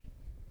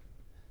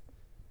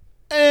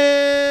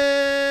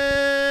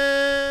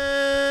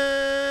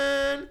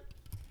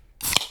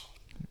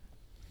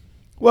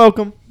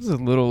Welcome. This is a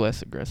little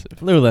less aggressive.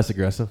 A little less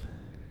aggressive.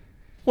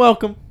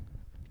 Welcome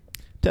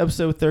to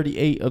episode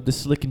 38 of the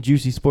Slick and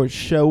Juicy Sports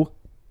Show.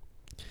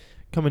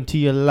 Coming to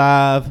you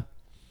live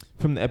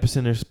from the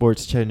Epicenter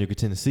Sports, Chattanooga,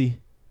 Tennessee.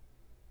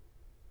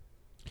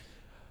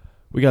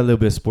 We got a little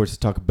bit of sports to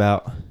talk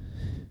about.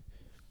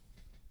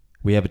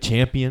 We have a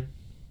champion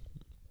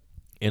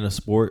in a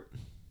sport.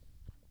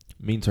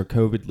 Means our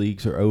COVID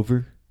leagues are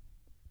over.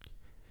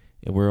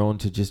 And we're on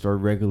to just our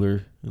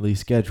regularly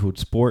scheduled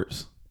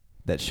sports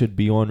that should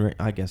be on right.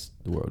 I guess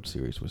the World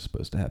Series was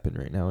supposed to happen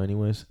right now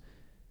anyways.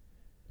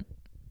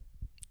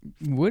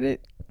 Would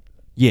it?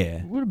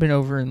 Yeah. Would have been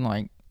over in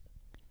like...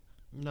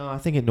 No, I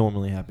think it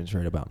normally happens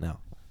right about now.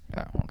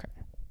 Oh, okay.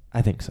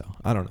 I think so.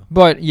 I don't know.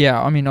 But,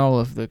 yeah, I mean, all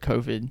of the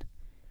COVID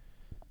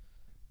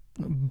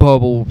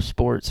bubble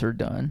sports are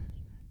done.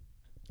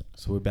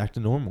 So we're back to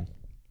normal.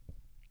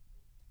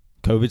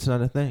 COVID's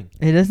not a thing.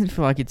 It doesn't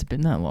feel like it's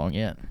been that long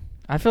yet.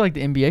 I feel like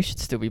the NBA should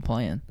still be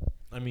playing.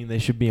 I mean, they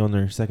should be on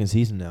their second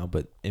season now,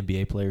 but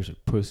NBA players are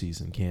pussies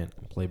and can't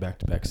play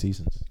back-to-back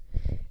seasons.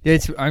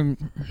 It's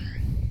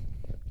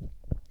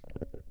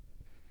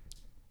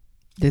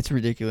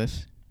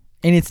ridiculous.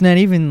 And it's not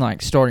even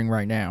like starting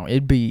right now.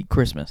 It'd be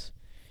Christmas,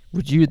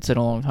 which you had said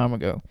a long time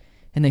ago.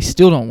 And they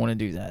still don't want to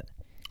do that.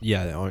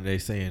 Yeah, aren't they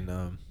saying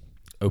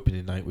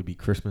opening night would be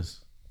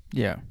Christmas?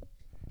 Yeah.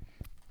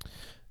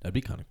 That'd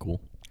be kind of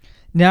cool.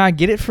 Now, I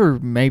get it for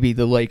maybe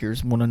the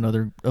Lakers want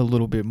another a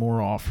little bit more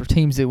off for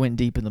teams that went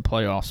deep in the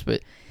playoffs,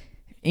 but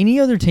any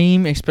other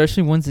team,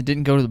 especially ones that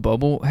didn't go to the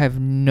bubble, have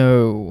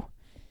no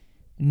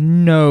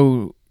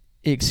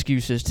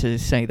excuses to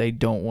say they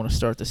don't want to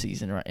start the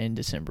season right in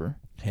December.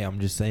 Hey,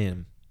 I'm just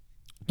saying.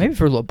 Maybe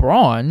for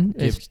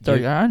LeBron,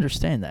 I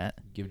understand that.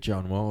 Give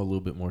John Wall a little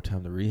bit more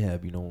time to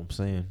rehab, you know what I'm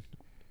saying?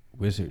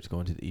 Wizards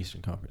going to the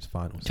Eastern Conference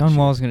Finals. John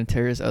Wall's going to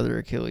tear his other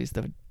Achilles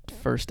the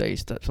first day he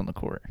steps on the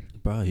court.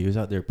 Bro, he was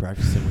out there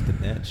practicing with the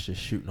Nets,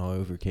 just shooting all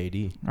over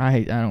KD.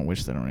 I don't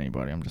wish that on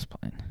anybody. I'm just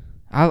playing.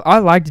 I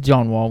liked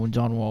John Wall when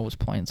John Wall was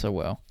playing so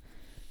well.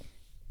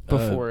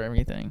 Before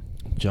everything.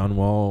 John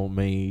Wall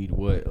made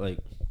like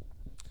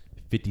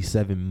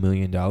 $57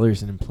 million and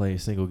didn't play a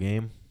single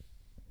game.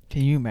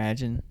 Can you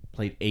imagine?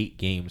 Played 8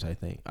 games, I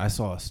think. I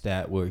saw a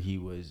stat where he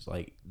was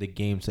like the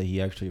games that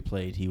he actually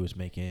played, he was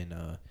making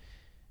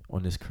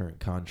on his current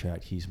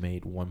contract, he's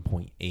made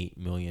 $1.8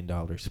 million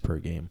per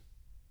game.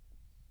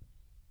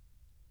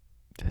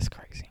 That's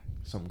crazy.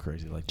 Something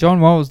crazy like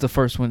John Wall was the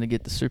first one to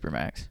get the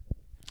Supermax.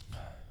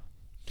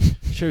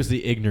 Shows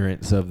the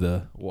ignorance of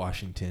the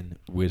Washington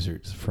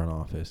Wizards front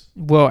office.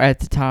 Well, at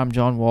the time,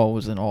 John Wall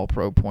was an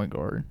all-pro point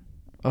guard.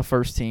 A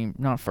fringe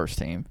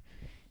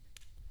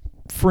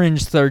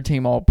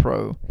third-team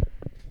all-pro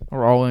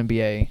or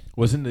all-NBA.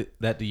 Wasn't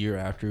that the year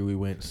after we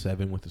went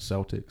 7 with the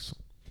Celtics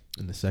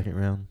in the second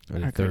round or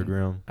the third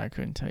round? I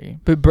couldn't tell you.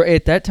 But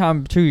at that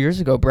time, 2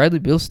 years ago, Bradley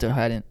Beal still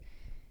hadn't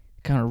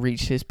kind of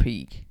reached his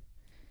peak.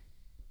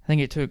 I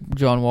think it took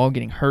John Wall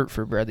getting hurt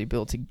for Bradley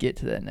Beal to get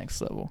to that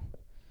next level.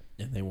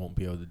 And they won't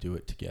be able to do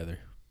it together.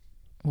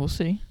 We'll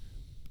see.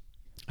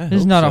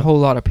 There's not a whole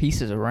lot of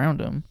pieces around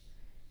him.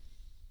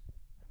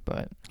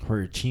 But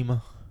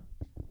Hiroshima.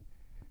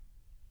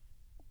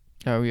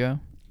 Oh, yeah?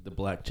 The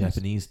black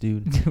Japanese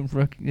dude.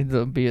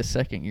 It'll be a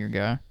second-year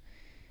guy.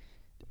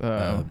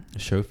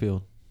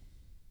 Schofield.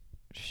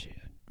 Shit.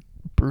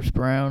 Bruce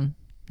Brown.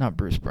 Not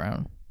Bruce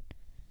Brown.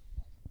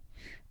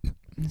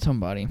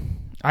 Somebody.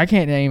 I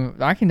can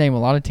name a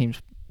lot of teams'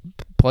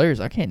 players.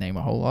 I can't name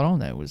a whole lot on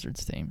that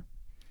Wizards team.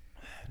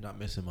 Not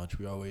missing much.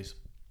 We always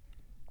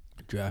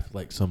draft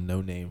like some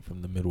no-name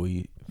from the Middle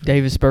East.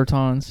 Davis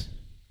Bertans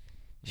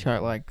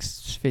shot like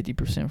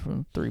 50%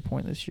 from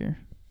three-point this year.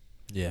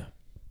 Yeah.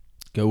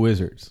 Go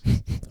Wizards.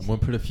 I'm going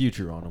to put a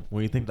future on them. What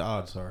do you think the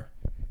odds are?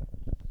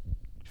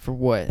 For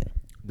what?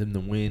 Them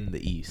to win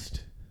the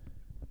East.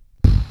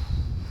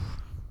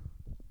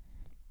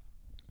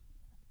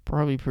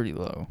 Probably pretty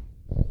low.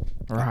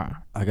 Right.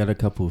 I got a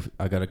couple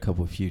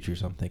of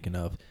futures I'm thinking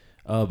of.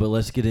 But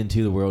let's get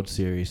into the World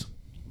Series.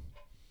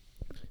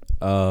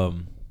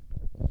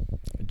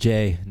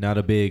 Jay, not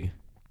a big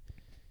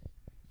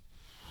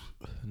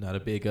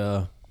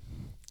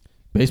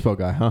baseball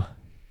guy, huh?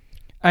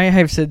 I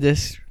have said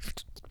this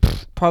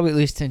probably at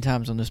least 10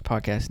 times on this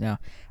podcast now.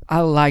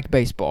 I like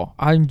baseball.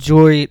 I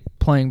enjoy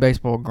playing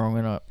baseball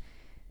growing up.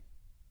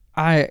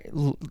 I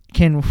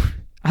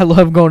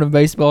love going to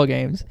baseball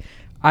games.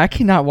 I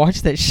cannot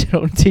watch that shit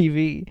on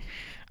TV.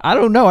 I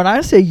don't know. And I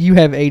say you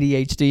have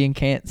ADHD and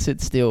can't sit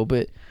still,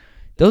 but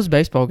those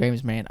baseball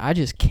games, man, I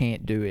just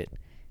can't do it.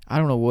 I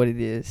don't know what it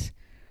is.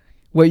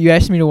 Well, you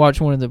asked me to watch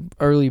one of the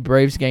early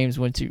Braves games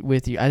with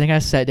you. I think I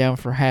sat down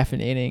for half an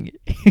inning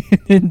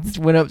and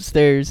went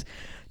upstairs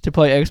to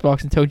play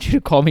Xbox and told you to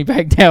call me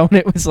back down.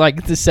 It was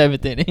like the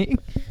 7th inning.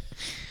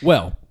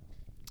 Well,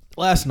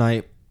 last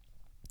night,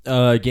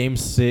 Game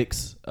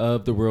 6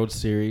 of the World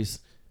Series,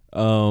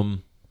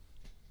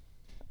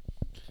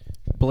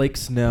 Blake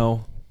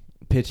Snell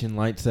pitching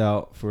lights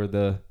out for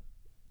the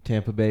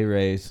Tampa Bay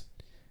Rays.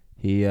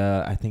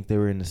 I think they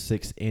were in the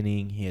 6th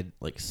inning. He had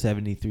like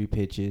 73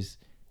 pitches,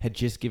 had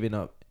just given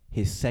up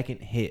his second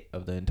hit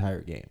of the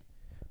entire game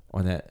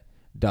on that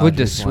What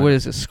Dodgers what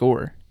is the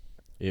score?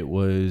 It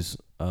was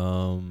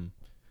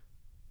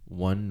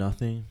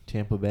 1-0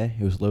 Tampa Bay.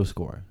 It was low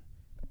scoring.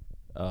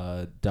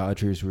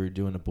 Dodgers were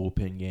doing a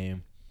bullpen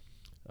game,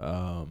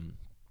 and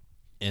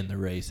the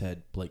Rays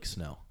had Blake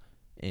Snell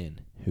in,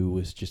 who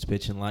was just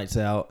pitching lights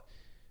out.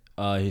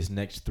 His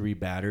next 3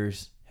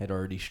 batters had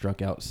already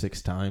struck out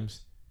 6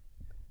 times,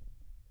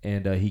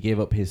 and he gave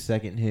up his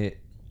second hit,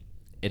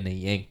 and they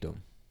yanked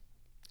him,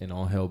 and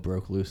all hell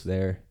broke loose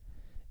there.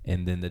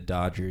 And then the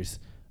Dodgers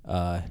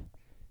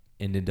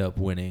ended up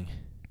winning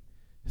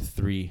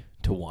 3-1.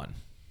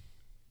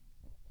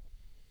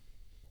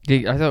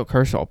 I thought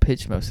Kershaw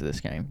pitched most of this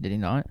game. Did he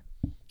not?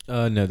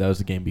 No, that was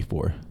the game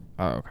before.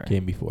 Oh, okay.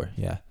 Game before,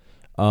 yeah.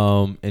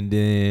 And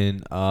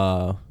then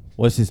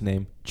what's his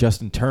name?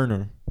 Justin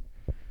Turner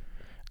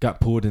got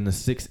pulled in the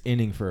 6th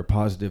inning for a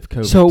positive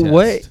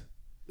COVID test.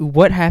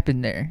 What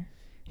happened there?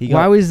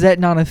 Why was that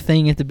not a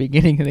thing at the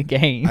beginning of the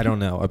game? I don't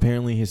know.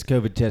 Apparently his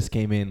COVID test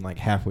came in like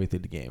halfway through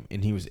the game,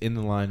 and he was in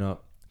the lineup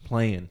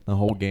playing the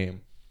whole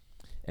game,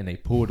 and they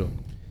pulled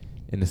him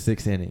in the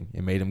 6th inning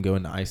and made him go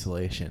into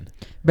isolation.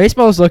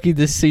 Baseball's lucky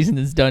this season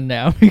is done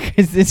now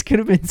because this could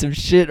have been some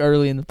shit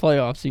early in the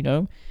playoffs, you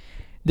know?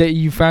 That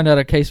you found out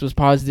a case was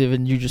positive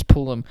and you just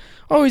pull him.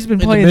 Oh, he's been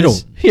playing in the middle.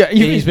 Yeah,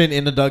 he's been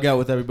in the dugout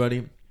with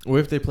everybody.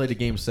 What if they played a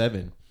Game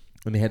 7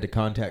 and they had to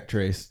contact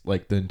trace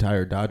like the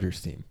entire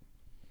Dodgers team?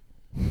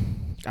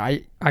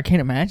 I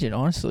can't imagine,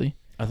 honestly.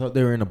 I thought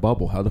they were in a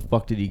bubble. How the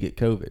fuck did he get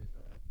COVID?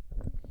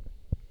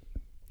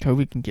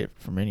 COVID can get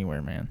from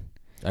anywhere, man.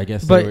 I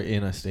guess But they were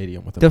in a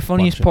stadium with a the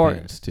funniest bunch of part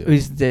fans too.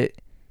 is that,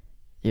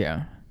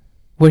 yeah.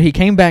 Well, he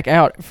came back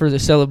out for the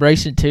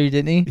celebration too,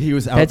 didn't he? He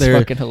was out That's there.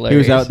 fucking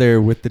hilarious. He was out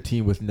there with the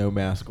team with no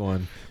mask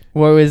on.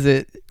 What was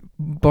it?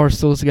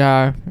 Barstool's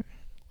guy.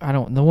 I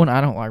don't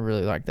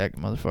really like that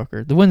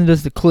motherfucker. The one that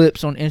does the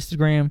clips on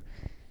Instagram.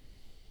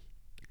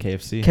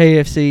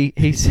 KFC.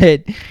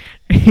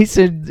 He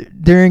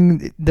said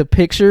during the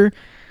picture,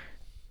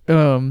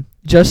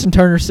 Justin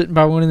Turner sitting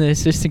by one of the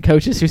assistant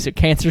coaches who's a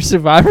cancer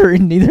survivor,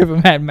 and neither of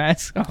them had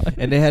masks on.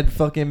 And they had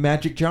fucking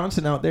Magic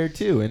Johnson out there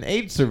too, an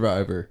AIDS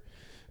survivor,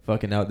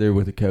 fucking out there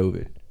with the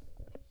COVID.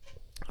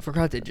 I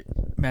forgot that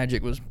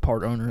Magic was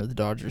part owner of the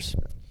Dodgers.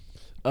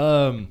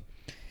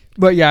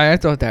 But yeah, I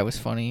thought that was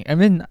funny. I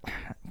mean,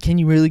 can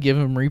you really give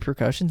him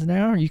repercussions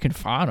now? Or you can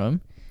fine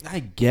him. I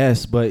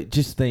guess, but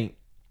just think,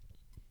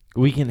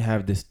 we can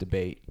have this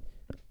debate.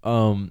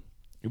 But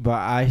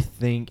I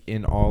think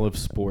in all of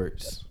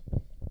sports,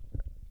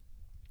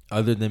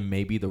 other than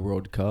maybe the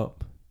World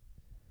Cup,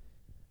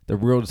 the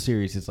World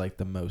Series is like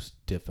the most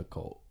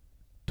difficult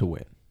to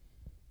win.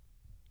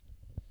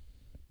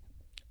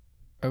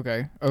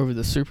 Okay, over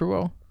the Super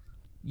Bowl?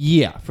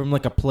 Yeah, from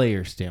like a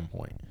player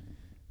standpoint.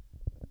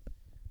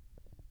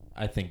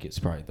 I think it's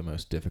probably the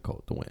most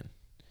difficult to win.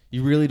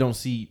 You really don't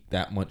see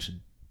that much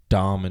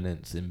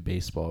dominance in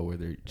baseball where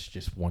there's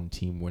just one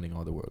team winning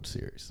all the World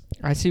Series.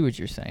 I see what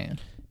you're saying.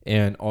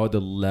 And all the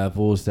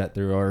levels that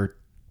there are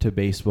to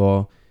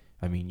baseball,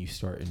 I mean, you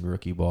start in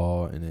rookie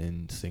ball and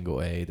then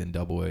single A, then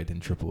double A, then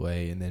triple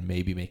A, and then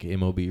maybe make an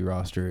MLB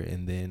roster,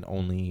 and then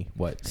only,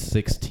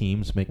 6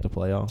 teams make the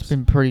playoffs? It's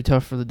been pretty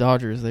tough for the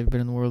Dodgers. They've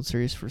been in the World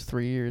Series for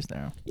 3 years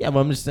now. Yeah, but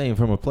I'm just saying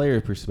from a player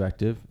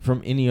perspective,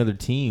 from any other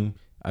team,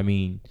 I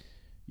mean,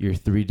 you're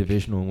 3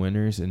 divisional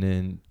winners and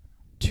then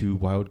 2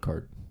 wild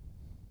card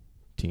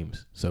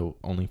teams. So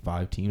only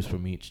 5 teams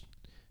from each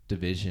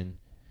division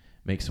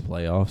makes the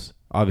playoffs.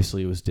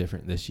 Obviously, it was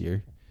different this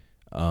year.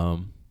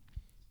 And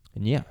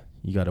yeah,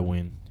 you got to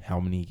win how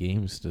many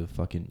games to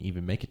fucking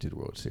even make it to the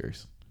World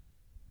Series?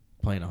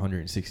 Playing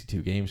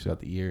 162 games throughout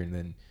the year and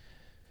then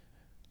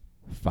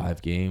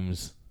 5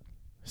 games,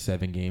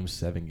 7 games,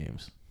 7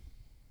 games.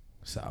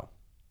 So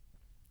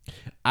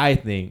I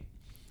think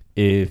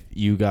if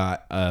you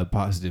got a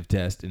positive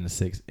test in the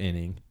 6th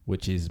inning,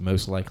 which is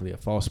most likely a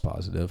false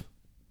positive,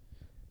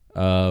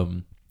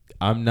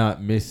 I'm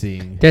not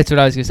missing. That's what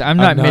I was going to say. I'm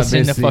not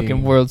missing the missing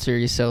fucking World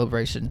Series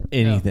celebration.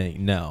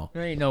 Anything, no.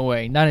 There ain't no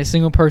way. Not a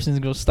single person's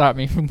going to stop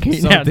me from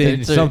getting out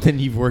there. Something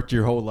you've worked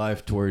your whole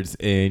life towards,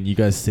 and you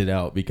guys sit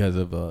out because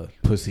of a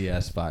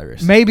pussy-ass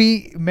virus.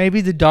 Maybe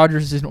the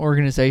Dodgers as an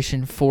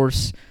organization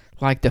force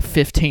like the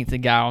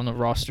 15th guy on the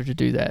roster to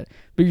do that.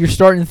 But you're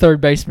starting third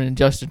baseman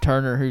Justin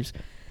Turner, who's,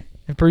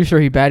 I'm pretty sure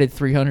he batted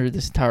 300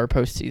 this entire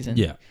postseason.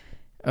 Yeah.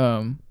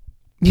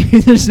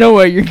 There's no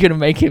way you're going to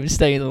make him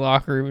stay in the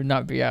locker room and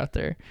not be out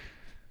there.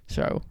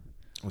 So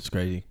that's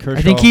crazy. Kershaw,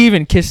 I think he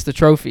even kissed the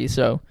trophy.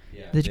 So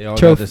yeah, they all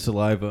got the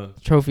saliva.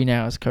 Trophy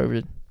now is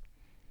COVID.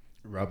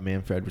 Rob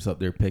Manfred was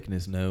up there picking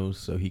his nose,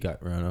 so he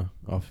got run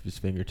off of his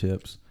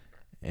fingertips.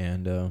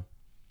 And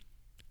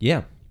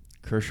yeah,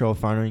 Kershaw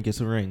finally gets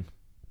a ring.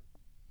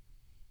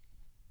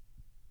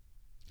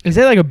 Is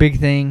that like a big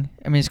thing?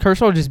 I mean, has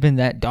Kershaw just been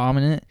that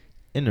dominant?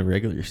 In the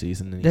regular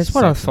season, and that's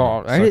what I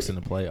thought. Sucks in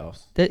the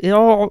playoffs.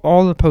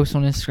 All the posts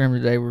on Instagram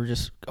today were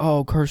just,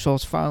 "Oh,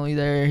 Kershaw's finally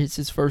there. It's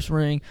his first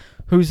ring.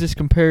 Who's this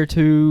compared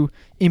to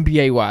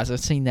NBA wise?" I've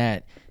seen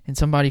that, and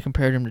somebody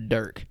compared him to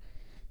Dirk.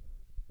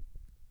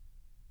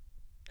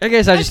 I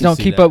guess I just can don't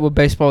see keep that. up with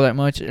baseball that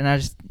much, and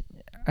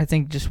I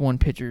think just one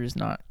pitcher is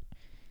not.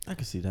 I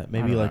can see that. I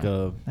Maybe don't like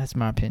know. That's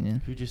my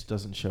opinion. who just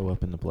doesn't show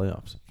up in the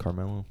playoffs?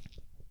 Carmelo.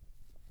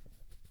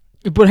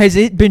 But has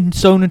it been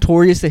so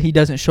notorious that he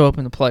doesn't show up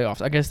in the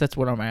playoffs? I guess that's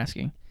what I'm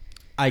asking.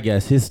 I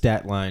guess his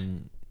stat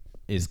line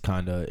is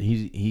kind of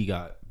he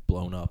got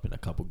blown up in a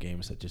couple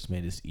games that just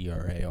made his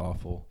ERA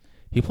awful.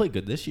 He played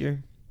good this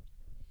year.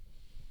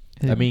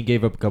 I mean, he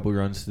gave up a couple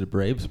runs to the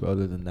Braves, but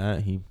other than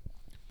that, he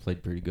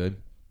played pretty good.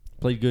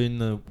 Played good in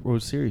the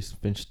World Series.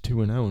 Finished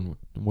 2-0 in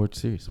the World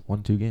Series.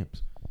 Won 2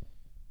 games.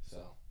 So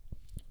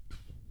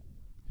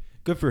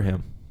good for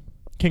him.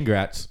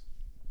 Congrats.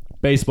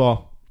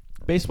 Baseball.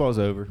 Baseball's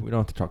over. We don't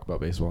have to talk about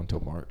baseball until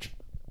March.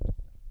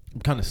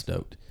 I'm kind of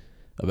stoked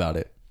about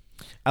it.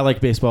 I like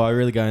baseball. I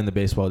really got into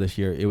baseball this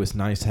year. It was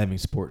nice having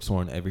sports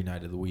on every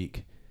night of the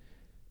week.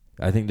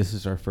 I think this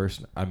is our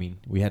first. I mean,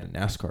 we had a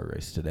NASCAR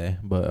race today,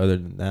 but other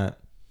than that,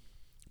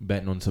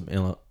 betting on some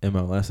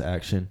MLS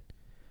action.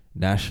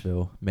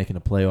 Nashville making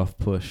a playoff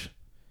push.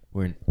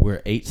 We're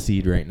 8th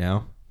seed right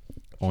now.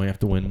 Only have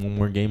to win one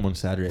more game on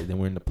Saturday, then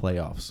we're in the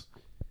playoffs.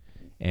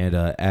 And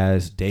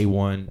as day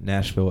one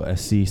Nashville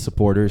SC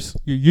supporters,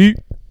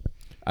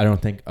 I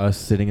don't think us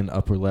sitting in the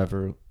upper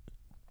level,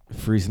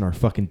 freezing our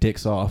fucking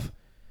dicks off,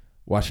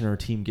 watching our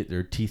team get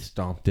their teeth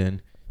stomped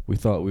in, we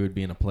thought we would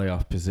be in a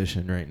playoff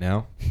position right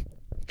now.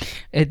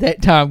 At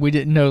that time, we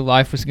didn't know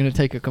life was going to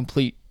take a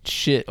complete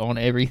shit on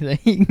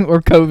everything,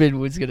 or COVID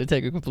was going to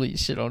take a complete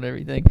shit on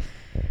everything.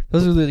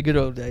 Those were the good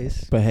old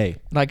days. But hey,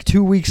 like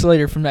 2 weeks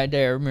later from that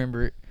day, I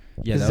remember it.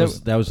 Yeah,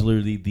 that was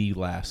literally the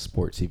last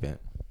sports event.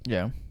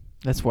 Yeah,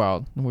 that's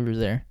wild. We were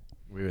there.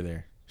 We were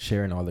there,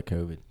 sharing all the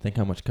COVID. Think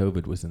how much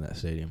COVID was in that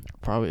stadium.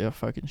 Probably a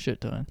fucking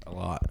shit ton. A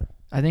lot.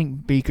 I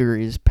think Beaker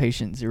is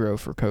patient zero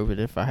for COVID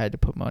if I had to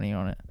put money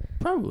on it.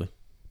 Probably.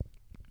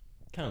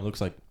 Kind of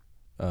looks like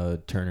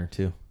Turner,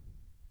 too.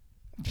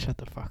 Shut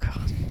the fuck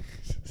up.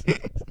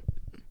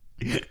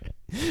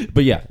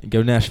 But yeah,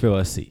 go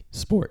Nashville SC.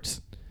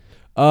 Sports.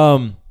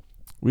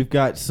 We've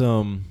got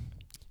some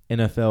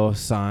NFL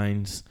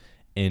signs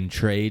and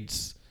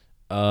trades.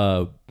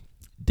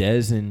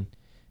 Dez and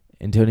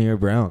Antonio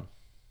Brown.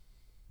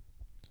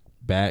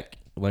 Back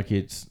like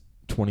it's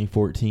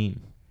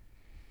 2014.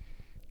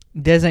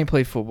 Dez ain't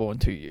played football in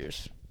 2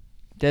 years.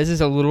 Dez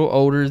is a little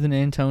older than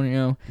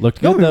Antonio.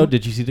 Looked good, though.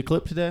 Did you see the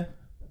clip today?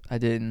 I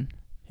didn't.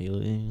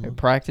 At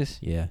practice?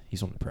 Yeah,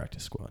 he's on the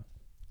practice squad.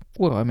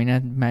 Well, I mean, I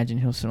imagine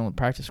he'll sit on the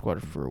practice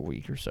squad for a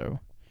week or so.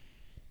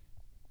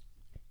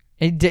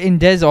 And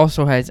Dez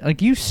also has, like,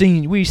 we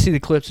see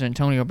the clips of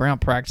Antonio Brown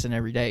practicing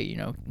every day, you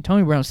know.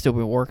 Antonio Brown's still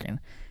been working.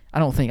 I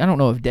don't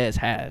know if Dez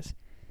has.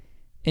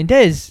 And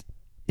Dez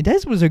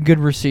was a good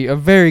receiver, a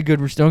very good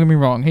receiver. Don't get me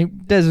wrong.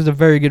 Dez was a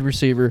very good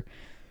receiver.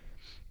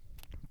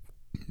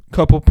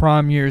 Couple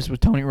prime years with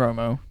Tony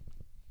Romo.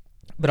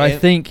 But I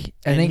think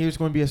he was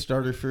going to be a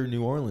starter for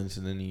New Orleans,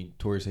 and then he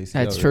tore his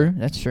ACL.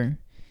 That's true.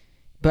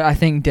 But I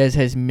think Dez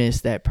has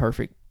missed that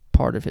perfect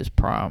part of his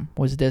prime.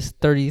 Was Dez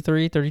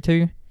 33,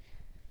 32?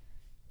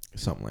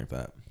 Something like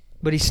that.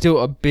 But he's still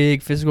a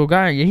big physical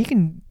guy. Yeah, he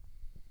can.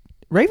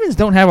 Ravens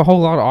don't have a whole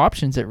lot of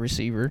options at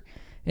receiver,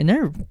 and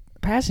their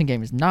passing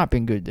game has not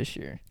been good this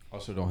year.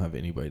 Also, don't have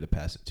anybody to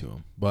pass it to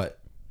him. But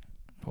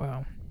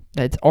wow,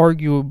 that's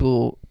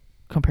arguable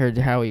compared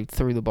to how he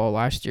threw the ball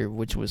last year,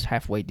 which was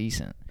halfway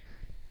decent.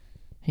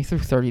 He threw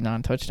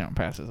 39 touchdown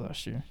passes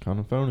last year. Kind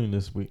of phony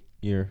this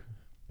year.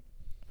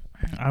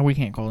 We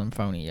can't call him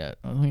phony yet.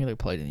 I don't think they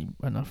played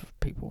enough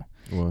people.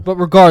 What? But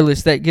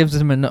regardless, that gives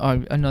them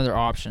another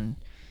option.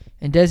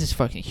 And Dez is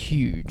fucking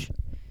huge.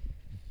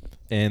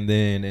 And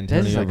then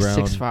Dez is like Brown,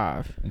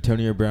 6'5".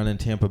 Antonio Brown in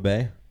Tampa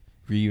Bay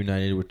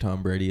reunited with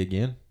Tom Brady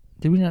again.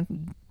 Did we not?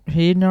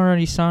 He hadn't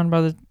already signed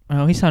by the.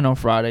 Oh, he signed on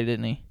Friday,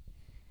 didn't he?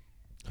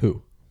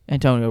 Who?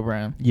 Antonio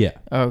Brown. Yeah.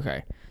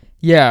 Okay.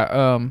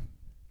 Yeah.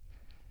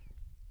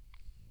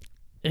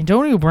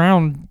 Antonio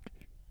Brown,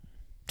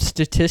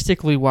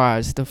 statistically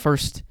wise, the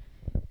first,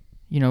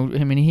 I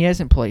mean, he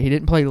hasn't played. He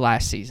didn't play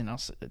last season.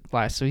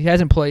 So he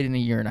hasn't played in a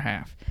year and a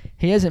half.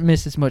 He hasn't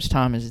missed as much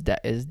time as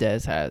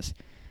Dez has.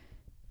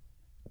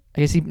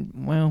 I guess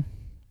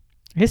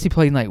he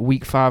played in like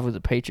week 5 with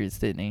the Patriots,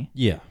 didn't he?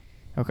 Yeah.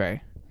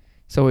 Okay.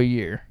 So a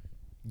year.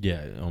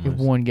 Yeah, almost.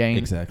 One game.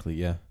 Exactly,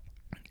 yeah.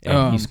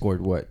 And he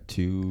scored,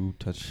 2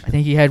 touchdowns? I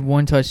think he had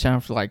 1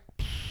 touchdown for like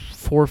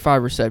 4 or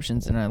 5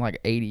 receptions and then like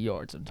 80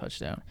 yards and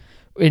touchdown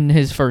in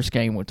his first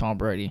game with Tom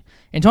Brady.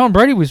 And Tom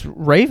Brady was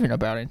raving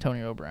about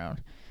Antonio Brown.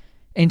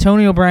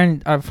 Antonio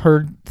Brown, I've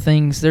heard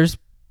things. There's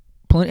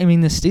plenty. I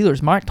mean, the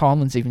Steelers, Mike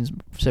Tomlin's even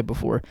said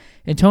before,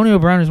 Antonio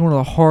Brown is one of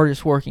the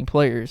hardest working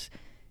players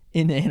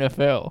in the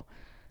NFL.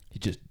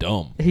 He's just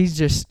dumb.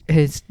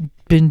 Has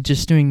been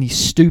doing these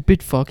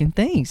stupid fucking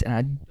things, and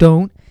I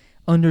don't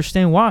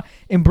understand why.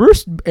 And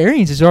Bruce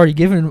Arians has already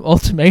given an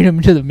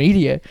ultimatum to the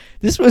media.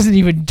 This wasn't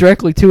even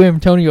directly to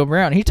Antonio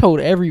Brown. He told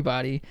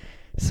everybody.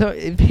 So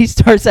if he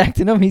starts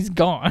acting up, he's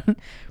gone.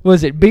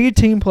 Was it be a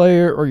team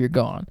player or you're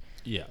gone?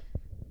 Yeah.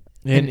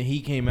 And he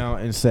came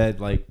out and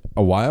said like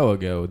a while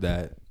ago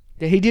that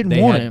He didn't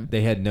want him.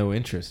 They had no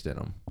interest in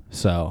him.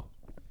 So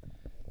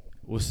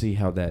we'll see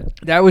how that.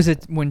 That was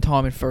when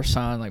Tom had first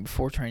signed, like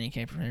before training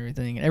camp and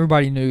everything. And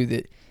everybody knew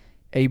that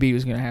AB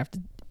was going to have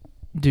to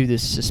do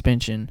this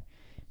suspension.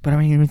 But I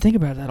mean, when you think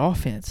about that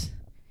offense,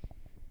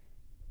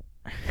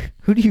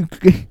 who do you?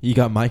 You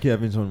got Mike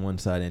Evans on one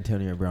side,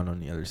 Antonio Brown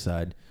on the other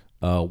side.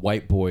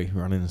 White boy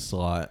running the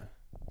slot.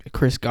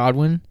 Chris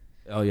Godwin.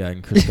 Oh yeah,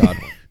 and Chris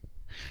Godwin.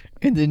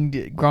 And then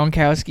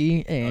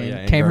Gronkowski and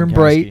and Cameron Gronkowski.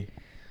 Brate.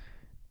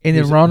 And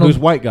then Ronald. Who's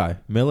white guy?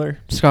 Miller?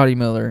 Scotty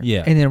Miller.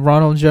 Yeah. And then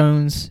Ronald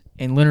Jones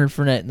and Leonard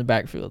Fournette in the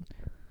backfield.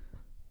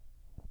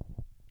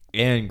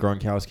 And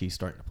Gronkowski's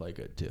starting to play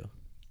good too.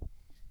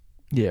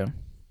 Yeah.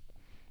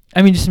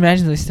 I mean, just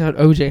imagine they still had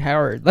O.J.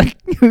 Howard. Like,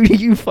 who do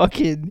you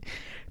fucking...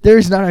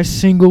 There's not a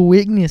single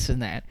weakness in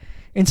that.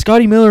 And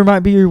Scotty Miller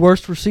might be your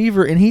worst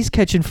receiver, and he's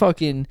catching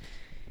fucking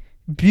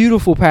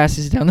beautiful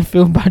passes down the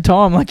field by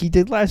Tom like he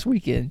did last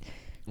weekend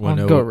on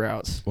go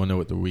routes. Want to know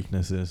what the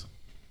weakness is?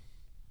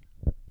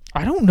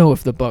 I don't know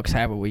if the Bucs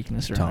have a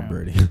weakness or Tom not.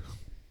 Brady.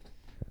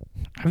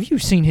 Have you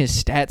seen his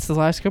stats the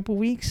last couple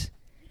weeks?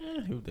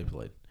 Who they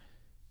played?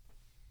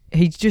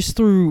 He just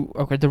threw...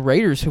 Okay, the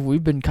Raiders, who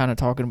we've been kind of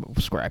talking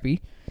about,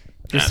 scrappy.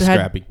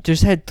 Scrappy.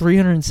 Just had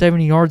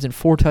 370 yards and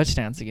 4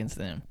 touchdowns against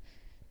them.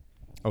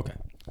 Okay.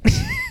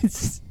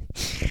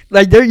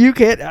 Like there, you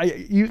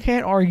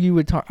can't argue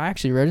with Tom. I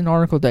actually read an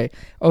article today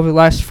over the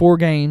last 4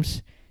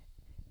 games.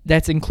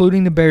 That's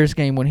including the Bears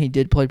game when he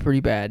did play pretty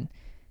bad.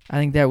 I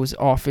think that was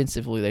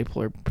offensively they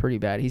played pretty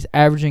bad. He's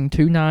averaging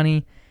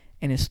 290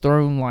 and has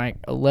thrown like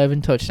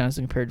 11 touchdowns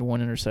compared to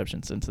 1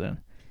 interception since then.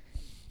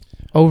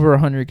 Over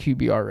 100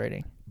 QBR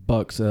rating.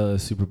 Bucs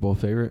Super Bowl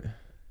favorite?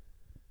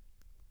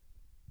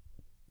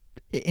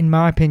 In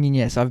my opinion,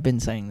 yes. I've been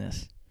saying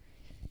this.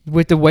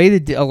 With the way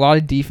that a lot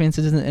of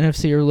defenses in the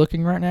NFC are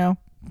looking right now,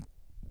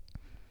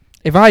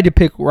 if I had to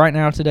pick right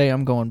now today,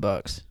 I'm going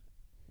Bucs.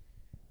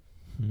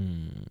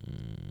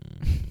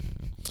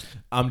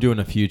 I'm doing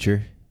a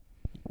future.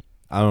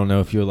 I don't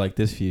know if you'll like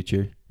this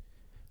future.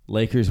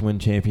 Lakers win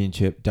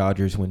championship.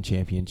 Dodgers win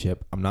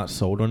championship. I'm not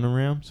sold on the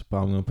Rams, but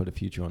I'm going to put a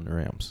future on the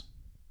Rams.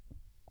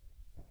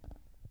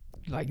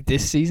 Like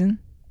this season?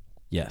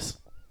 Yes.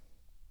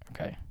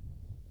 Okay.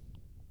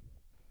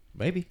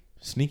 Maybe.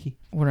 Sneaky.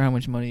 I wonder how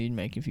much money you'd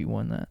make if you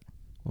won that.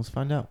 Let's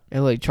find out.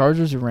 LA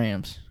Chargers or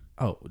Rams?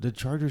 Oh, the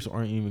Chargers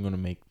aren't even going to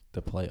make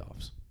the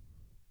playoffs.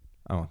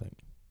 I don't think.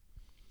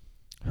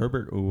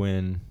 Herbert will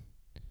win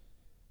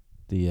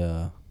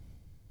the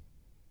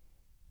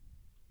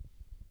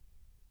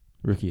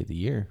Rookie of the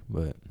Year,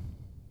 but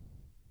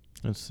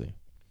let's see.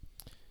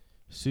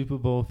 Super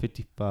Bowl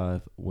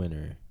 55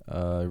 winner.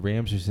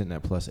 Rams are sitting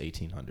at plus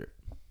 1,800.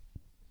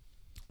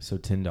 So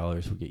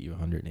 $10 will get you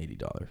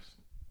 $180.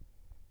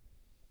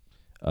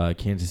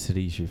 Kansas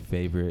City's your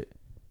favorite,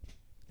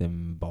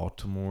 then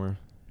Baltimore,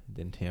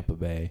 then Tampa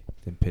Bay,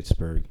 then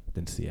Pittsburgh,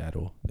 then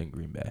Seattle, then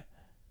Green Bay.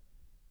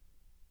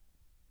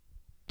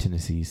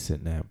 Tennessee's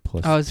sitting at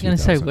plus. I was going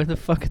to say, where the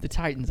fuck are the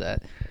Titans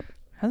at?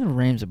 How are the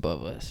Rams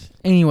above us?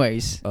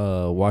 Anyways.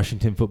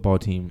 Washington football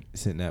team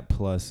sitting at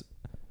plus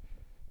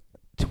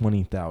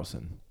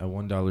 20,000. A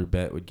 $1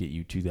 bet would get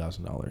you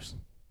 $2,000.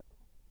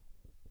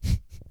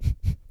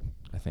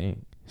 I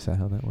think. Is that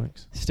how that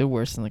works? Still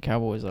worse than the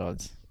Cowboys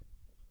odds.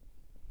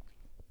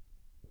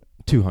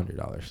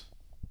 $200.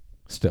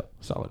 Still,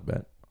 solid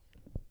bet.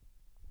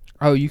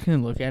 Oh, you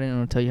can look at it and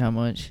it'll tell you how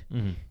much.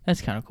 Mm-hmm.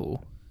 That's kind of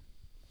cool.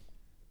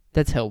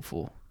 That's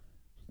helpful.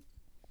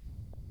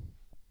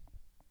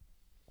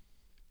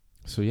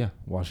 So, yeah,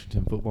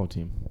 Washington football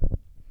team.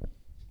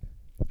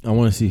 I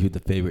want to see who the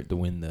favorite to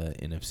win the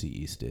NFC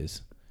East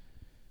is.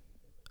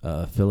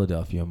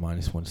 Philadelphia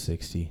minus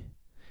 160.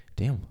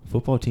 Damn,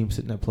 football team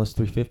sitting at plus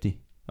 350.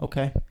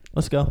 Okay,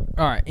 let's go.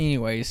 All right,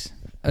 anyways.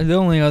 The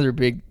only other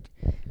big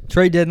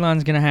trade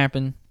deadline's going to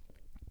happen.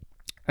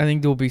 I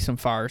think there'll be some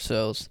fire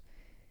sales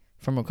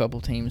from a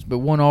couple teams. But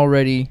one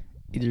already,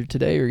 either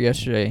today or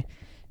yesterday,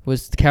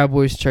 was the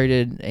Cowboys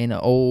traded an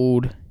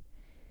old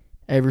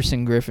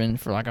Everson Griffin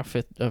for like a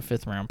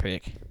fifth round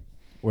pick.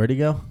 Where'd he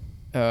go?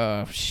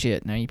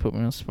 Shit, now you put me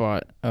on the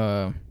spot.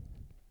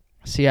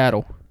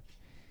 Seattle.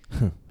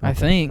 Okay. I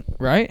think,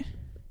 right?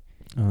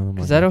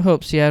 Because that'll Okay.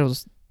 help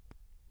Seattle's...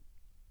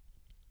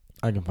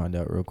 I can find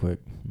out real quick.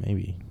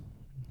 Maybe.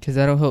 Because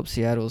that'll help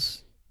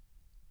Seattle's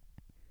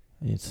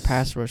It's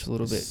pass rush a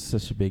little bit. It's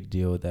such a big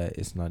deal that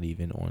it's not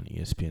even on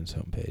ESPN's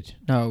homepage.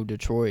 No,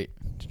 Detroit.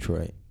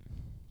 Detroit.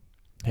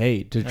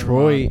 Hey,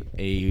 Detroit,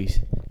 a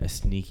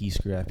sneaky,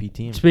 scrappy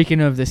team.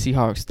 Speaking of the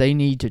Seahawks, they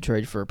need to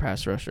trade for a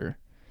pass rusher.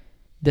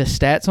 The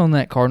stats on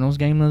that Cardinals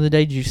game the other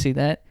day, did you see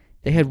that?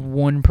 They had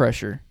 1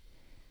 pressure.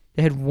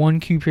 They had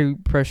 1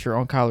 QB pressure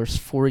on Kyler's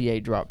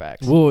 48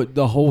 dropbacks. Well,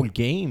 the whole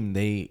game,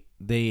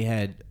 they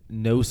had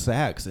no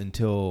sacks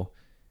until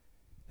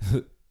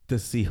the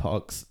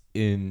Seahawks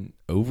in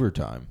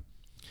overtime,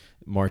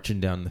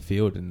 marching down the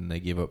field, and they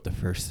gave up the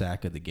first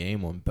sack of the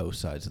game on both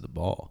sides of the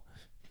ball.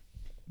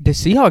 The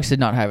Seahawks did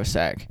not have a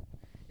sack.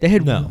 They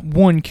had No.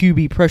 one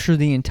QB pressure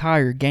the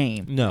entire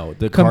game. No,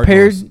 the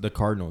Compared-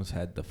 Cardinals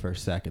had the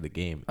first sack of the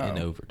game in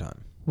Oh.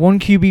 overtime. One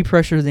QB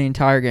pressure the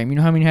entire game. You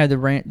know how many had the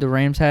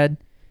Rams had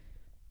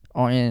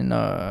on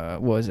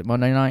what was it,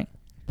 Monday night?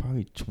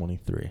 Probably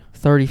 23.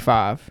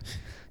 35.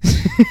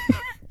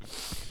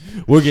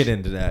 We'll get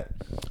into that.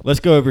 Let's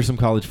go over some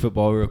college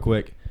football real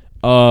quick.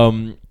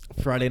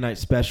 Friday night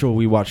special,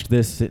 we watched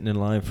this sitting in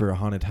line for a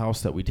haunted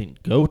house that we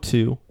didn't go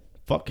to.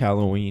 Fuck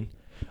Halloween.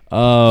 It's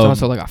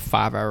also like a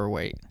 5-hour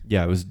wait.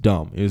 Yeah, it was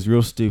dumb. It was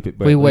real stupid.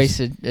 But We at least-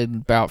 wasted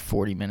about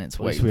 40 minutes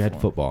at least waiting. we had for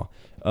 'em. football.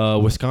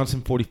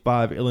 Wisconsin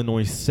 45,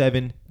 Illinois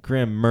 7.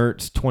 Graham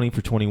Mertz 20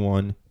 for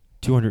 21,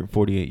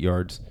 248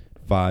 yards,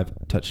 5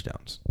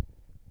 touchdowns.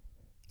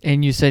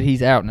 And you said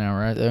he's out now,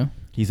 right, though?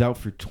 He's out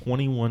for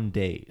 21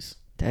 days.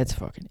 That's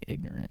fucking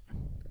ignorant.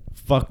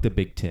 Fuck the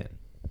Big Ten.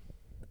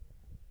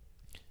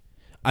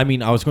 I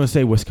mean, I was going to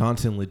say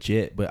Wisconsin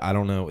legit, but I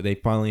don't know. They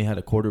finally had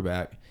a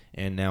quarterback,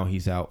 and now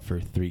he's out for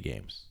 3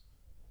 games.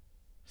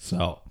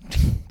 So,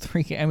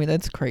 I mean,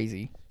 that's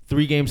crazy.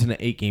 3 games in an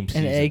 8-game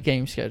season. An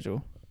 8-game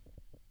schedule.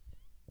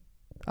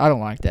 I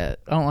don't like that.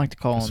 I don't like to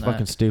call It's on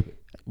fucking that. stupid.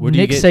 What do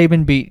you Nick get?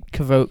 Saban beat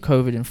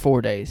COVID in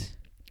 4 days.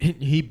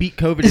 He beat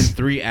COVID in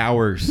 3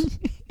 hours.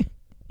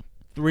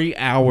 3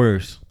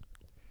 hours.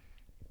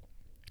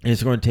 And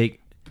it's going to take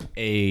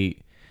a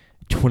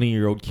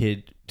 20-year-old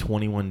kid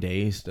 21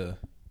 days to...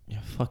 Yeah,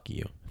 fuck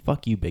you.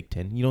 Fuck you, Big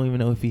Ten. You don't even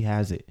know if he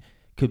has it.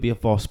 Could be a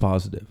false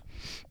positive.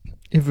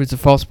 If it's a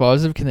false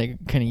positive,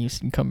 can he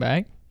come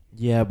back?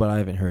 Yeah, but I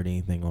haven't heard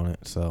anything on it,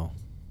 so...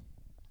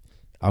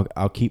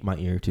 I'll keep my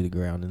ear to the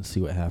ground and see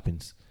what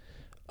happens.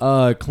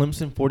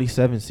 Clemson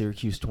 47,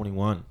 Syracuse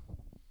 21.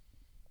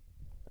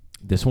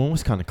 This one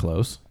was kind of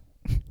close.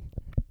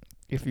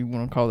 If you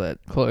want to call that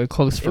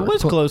close for It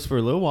was close for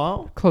a little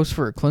while. close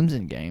for a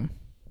Clemson game.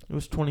 It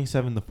was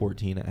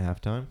 27-14 at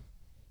halftime.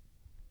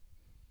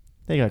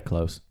 They got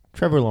close.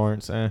 Trevor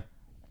Lawrence,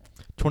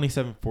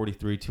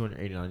 27-43,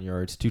 289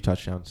 yards, 2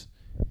 touchdowns.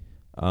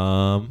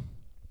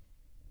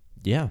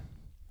 Yeah.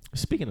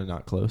 Speaking of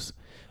not close,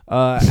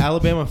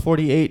 Alabama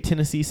 48,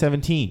 Tennessee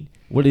 17.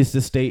 What is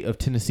the state of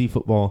Tennessee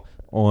football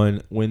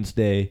on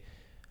Wednesday,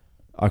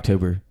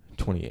 October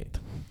 28th?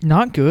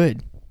 Not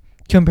good.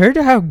 Compared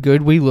to how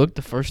good we looked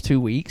the first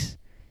 2 weeks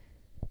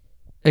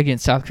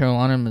against South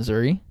Carolina and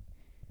Missouri,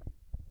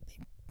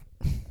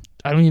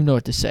 I don't even know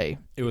what to say.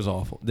 It was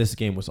awful. This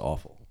game was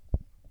awful.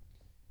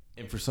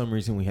 And for some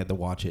reason, we had to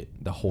watch it,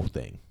 the whole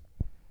thing.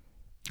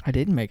 I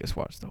didn't make us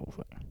watch the whole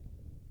thing.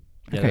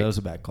 Yeah, Okay. that was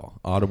a bad call.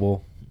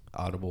 Audible.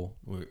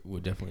 We're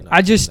definitely not.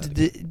 I doing just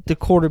that. the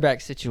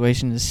quarterback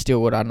situation is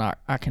still what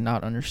I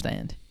cannot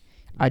understand.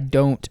 I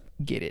don't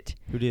get it.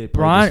 Who did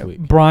play this week?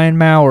 Brian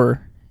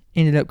Maurer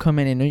ended up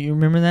coming in. You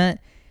remember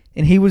that?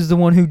 And he was the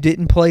one who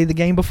didn't play the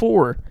game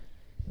before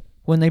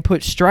when they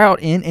put Stroud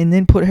in and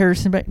then put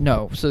Harrison back.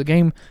 No. So the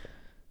game,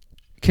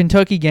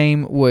 Kentucky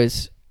game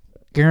was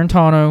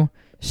Garantano,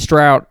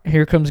 Stroud.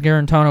 Here comes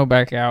Garantano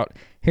back out.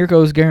 Here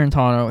goes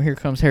Garantano. Here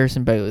comes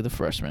Harrison Bailey, the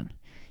freshman.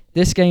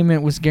 This game,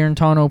 it was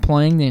Garantano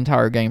playing the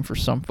entire game for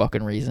some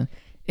fucking reason,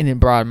 and then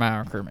Brian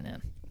Maurer coming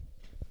in.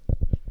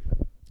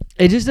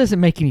 It just doesn't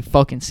make any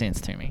fucking sense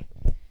to me.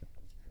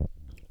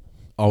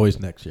 Always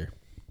next year.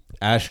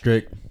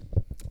 Asterisk.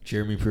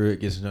 Jeremy Pruitt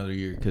gets another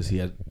year because he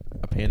had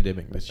a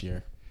pandemic this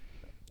year.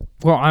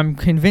 Well, I'm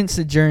convinced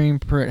that Jeremy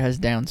Pruitt has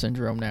Down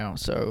syndrome now,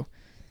 so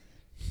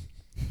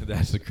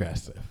That's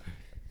aggressive.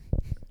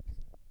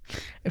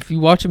 if you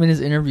watch him in his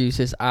interviews,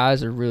 his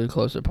eyes are really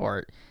close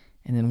apart.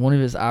 And then one of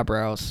his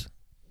eyebrows,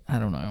 I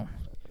don't know.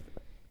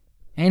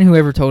 And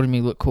whoever told him he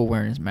looked cool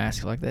wearing his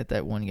mask like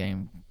that one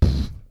game,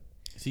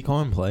 Is he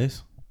calling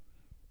plays?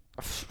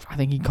 I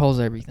think he calls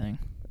everything.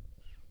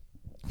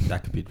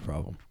 That could be the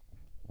problem.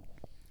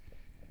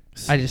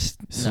 I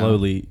just... no.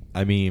 Slowly,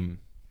 I mean,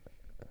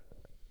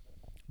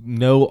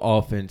 no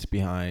offense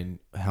behind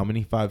how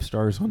many 5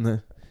 stars on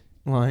the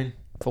line?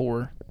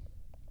 4.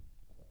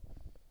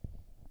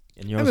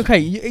 And you I mean, also, okay,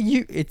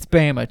 you it's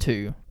Bama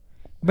too.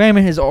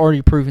 Bama has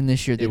already proven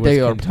this year that it was they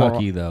are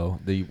Kentucky, though,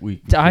 the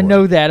week I before.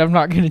 know that. I'm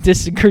not going to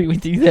disagree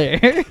with you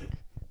there.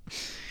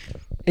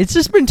 It's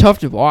just been tough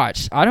to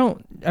watch. I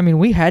mean,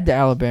 we had the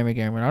Alabama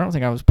game, and I don't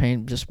think I was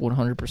paying just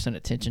 100%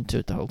 attention to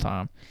it the whole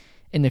time.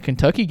 In the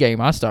Kentucky game,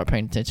 I stopped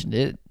paying attention to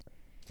it.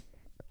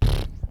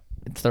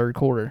 It's third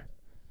quarter.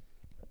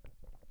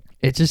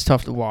 It's just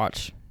tough to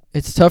watch.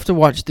 It's tough to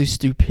watch the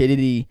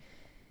stupidity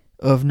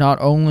of not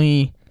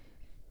only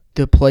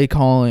the play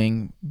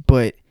calling,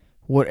 but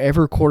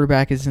whatever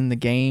quarterback is in the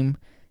game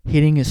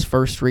hitting his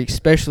first read,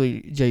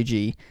 especially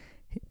JG.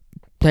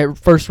 That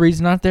first read's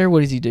not there.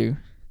 What does he do?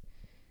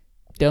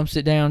 Dumps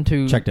it down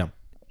to Check down.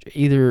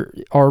 either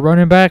our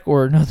running back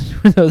or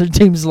another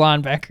team's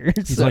linebacker.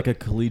 He's So- like a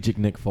collegiate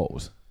Nick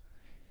Foles.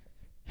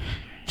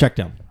 Check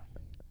down.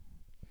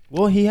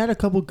 Well, he had a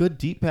couple good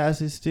deep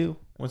passes, too,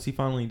 once he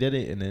finally did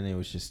it, and then it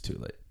was just too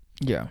late.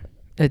 yeah.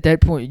 At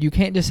that point, you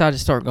can't decide to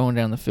start going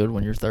down the field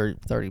when you're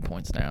 30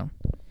 points down.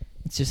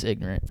 It's just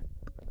ignorant.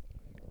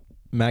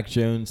 Mac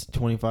Jones,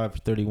 25 for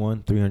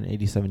 31,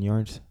 387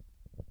 yards.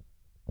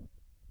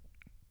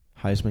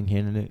 Heisman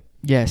candidate.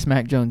 Yes,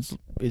 Mac Jones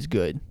is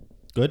good.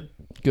 Good?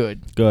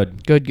 Good.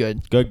 Good.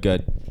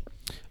 Good.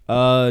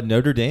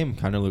 Notre Dame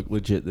kind of looked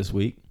legit this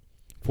week.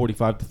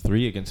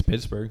 45-3 against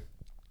Pittsburgh.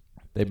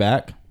 They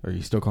back? Or are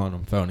you still calling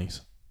them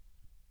phonies?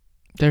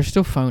 They're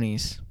still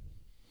phonies.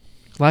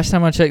 Last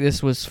time I checked,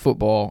 this was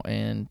football,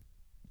 and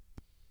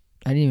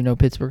I didn't even know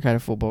Pittsburgh had a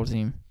football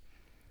team.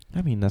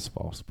 I mean, that's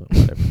false, but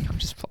whatever. I'm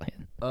just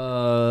playing.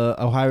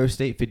 Ohio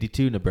State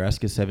 52,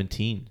 Nebraska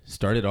 17.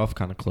 Started off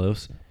kind of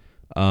close.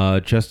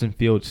 Justin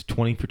Fields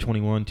 20 for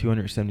 21,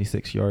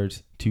 276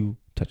 yards, 2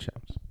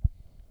 touchdowns.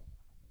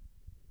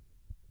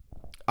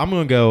 I'm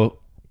going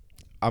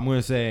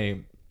to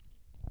say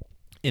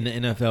in the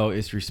NFL,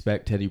 it's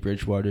respect Teddy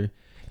Bridgewater.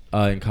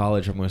 In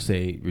college, I'm going to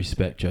say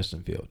respect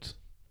Justin Fields.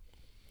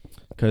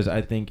 Because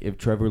I think if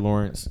Trevor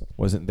Lawrence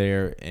wasn't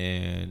there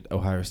and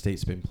Ohio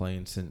State's been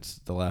playing since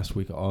the last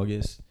week of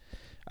August,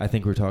 I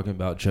think we're talking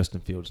about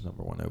Justin Fields'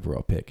 number 1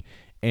 overall pick.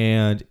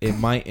 And it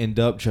might end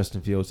up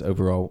Justin Fields'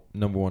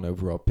 number 1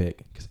 overall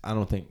pick because I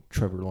don't think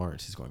Trevor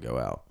Lawrence is going to go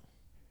out.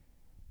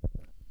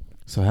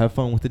 So have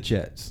fun with the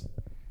Jets.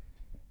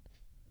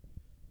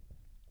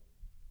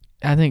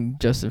 I think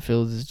Justin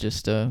Fields is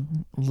just a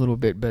little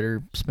bit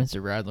better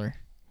Spencer Rattler.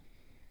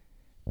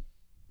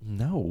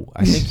 No,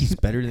 I think he's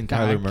better than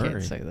Kyler Murray. I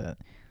can't say that.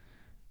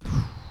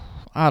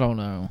 I don't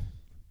know.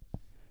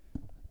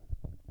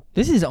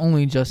 This is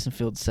only Justin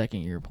Fields'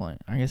 second year playing.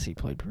 I guess he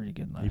played pretty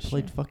good last year. He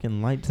played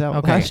fucking lights out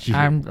Okay, last year.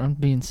 I'm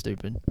being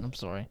stupid. I'm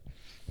sorry.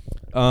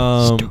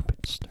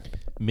 Stupid.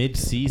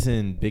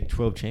 Mid-season Big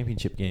 12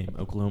 championship game.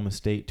 Oklahoma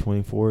State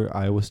 24,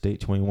 Iowa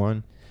State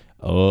 21.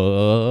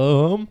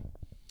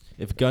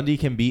 If Gundy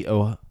can beat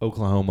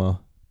Oklahoma,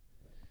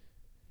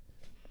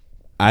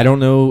 I don't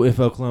know if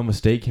Oklahoma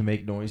State can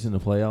make noise in the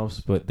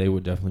playoffs, but they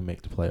would definitely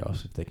make the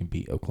playoffs if they can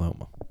beat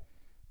Oklahoma.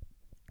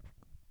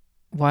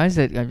 Why is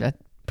that? I'm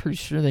pretty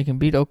sure they can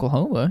beat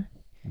Oklahoma.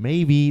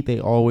 Maybe they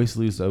always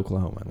lose to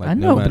Oklahoma. I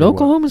know, but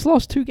Oklahoma's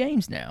lost 2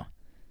 games now.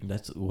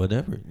 That's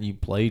whatever. You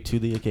play to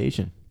the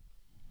occasion.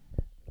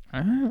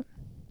 All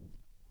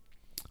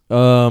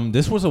right.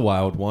 This was a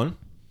wild one.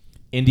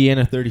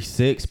 Indiana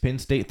 36, Penn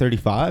State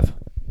 35.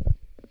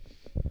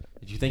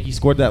 Did you think he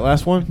scored that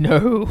last one?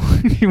 No.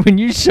 When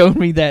you showed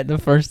me that the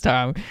first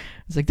time, I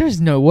was like, there's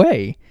no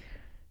way.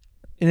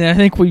 And then I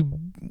think we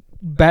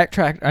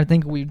backtracked. I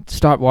think we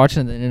stopped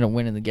watching and ended up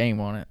winning the game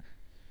on it.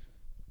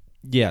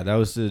 Yeah, that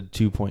was the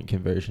 2-point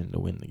conversion to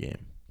win the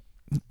game.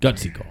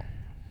 Gutsy call.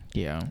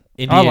 Yeah.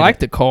 Indiana. I like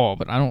the call,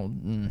 but I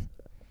don't.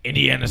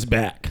 Indiana's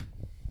back.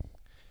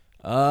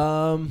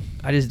 I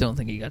just don't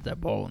think he got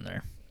that ball in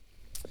there.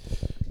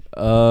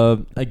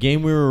 A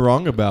game we were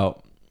wrong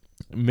about.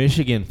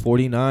 Michigan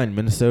 49,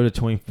 Minnesota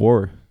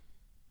 24.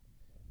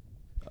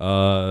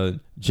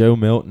 Joe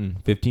Milton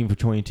 15 for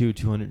 22,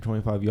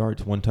 225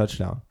 yards, 1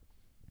 touchdown.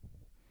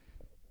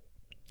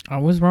 I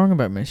was wrong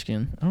about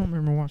Michigan. I don't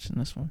remember watching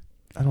this one.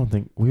 I don't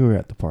think we were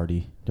at the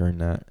party during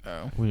that.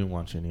 Oh. We didn't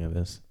watch any of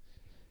this.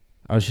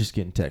 I was just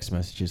getting text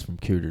messages from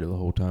Cooter the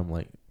whole time,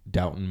 like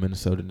doubting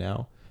Minnesota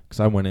now. Because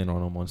I went in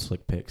on them on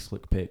Slick Picks,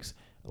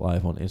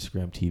 live on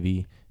Instagram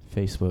TV,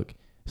 Facebook,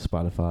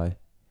 Spotify,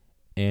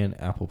 and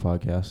Apple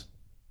Podcasts.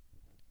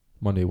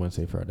 Monday,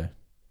 Wednesday, Friday.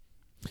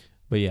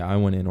 But yeah, I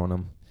went in on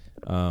them.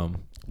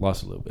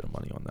 Lost a little bit of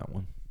money on that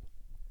one.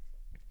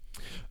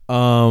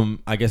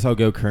 I guess I'll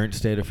go current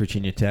state of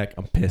Virginia Tech.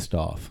 I'm pissed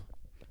off.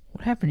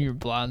 What happened to your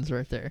blinds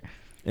right there?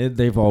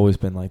 They've always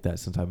been like that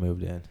since I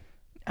moved in.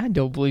 I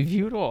don't believe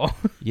you at all.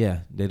 Yeah,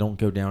 they don't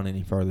go down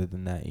any farther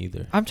than that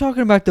either. I'm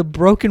talking about the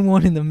broken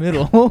one in the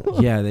middle.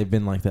 Yeah, they've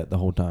been like that the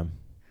whole time.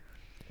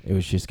 It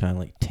was just kind of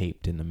like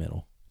taped in the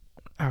middle.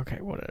 Okay,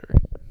 whatever.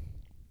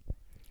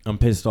 I'm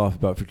pissed off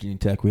about Virginia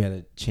Tech. We had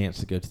a chance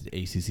to go to the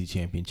ACC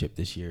championship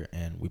this year,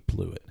 and we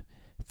blew it.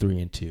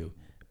 3-2,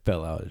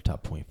 fell out of the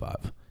top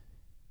 25.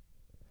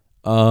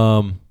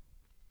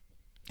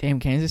 Damn,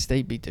 Kansas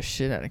State beat the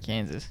shit out of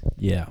Kansas.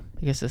 Yeah.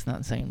 I guess that's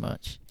not saying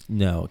much.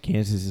 No,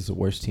 Kansas is the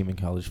worst team in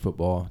college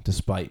football,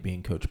 despite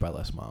being coached by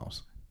Les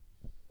Miles.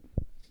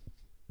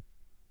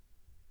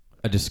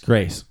 A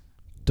disgrace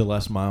to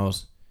Les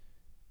Miles'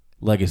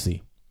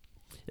 legacy.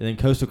 And then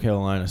Coastal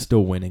Carolina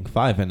still winning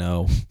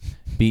 5-0,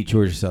 beat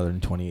Georgia Southern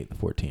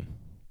 28-14.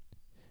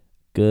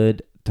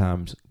 Good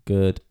times,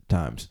 good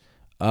times.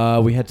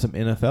 We had some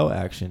NFL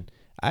action.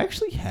 I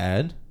actually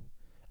had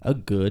a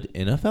good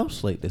NFL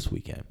slate this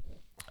weekend.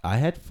 I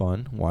had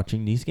fun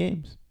watching these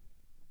games.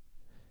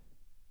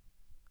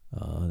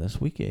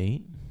 That's week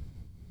 8.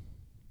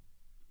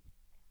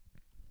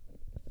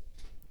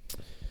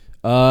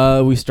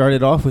 We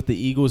started off with the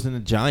Eagles and the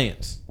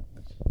Giants.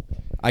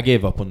 I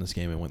gave up on this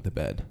game and went to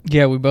bed.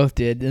 Yeah, we both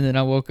did. And then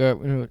I woke up.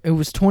 It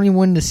was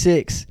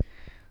 21-6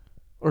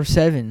 or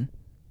 7.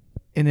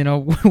 And then I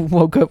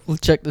woke up,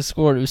 checked the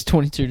score. It was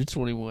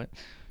 22-21.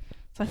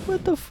 It's like,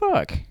 what the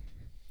fuck?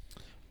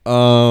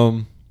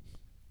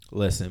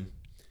 Listen,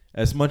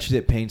 as much as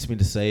it pains me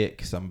to say it,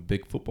 because I'm a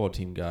big football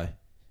team guy,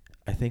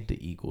 I think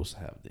the Eagles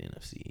have the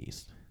NFC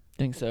East. I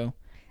think so.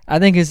 I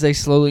think as they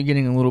slowly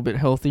getting a little bit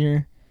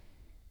healthier,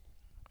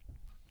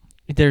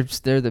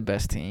 They're the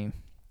best team.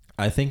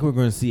 I think we're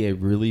going to see a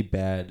really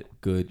bad,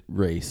 good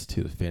race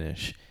to the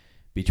finish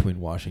between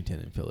Washington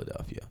and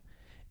Philadelphia.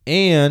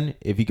 And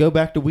if you go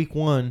back to week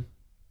 1,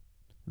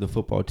 the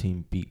football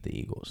team beat the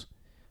Eagles.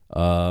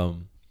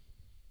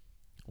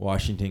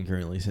 Washington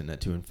currently sitting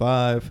at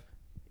 2-5.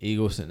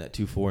 Eagles sitting at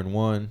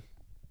 2-4-1.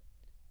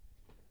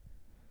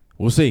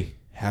 We'll see.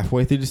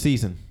 Halfway through the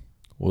season.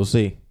 We'll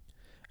see.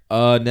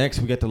 Next,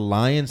 we got the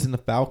Lions and the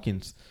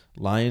Falcons.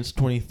 Lions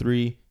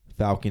 23,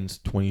 Falcons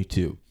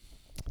 22.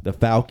 The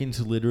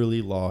Falcons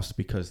literally lost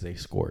because they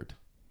scored.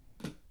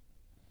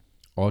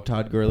 All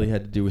Todd Gurley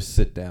had to do was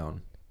sit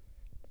down.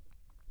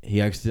 He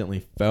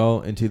accidentally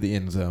fell into the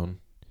end zone.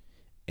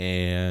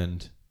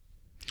 And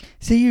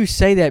see, you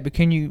say that, but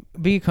can you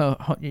be?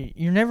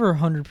 You're never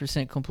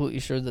 100% completely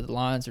sure that the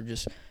Lions are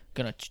just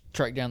gonna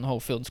track down the whole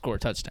field and score a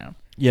touchdown.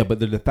 Yeah, but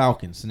they're the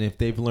Falcons, and if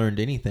they've learned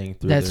anything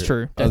through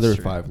their other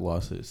 5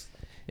 losses,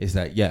 is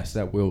that yes,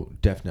 that will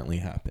definitely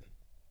happen.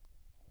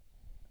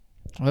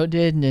 Well, it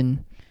did, and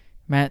then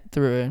Matt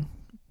threw a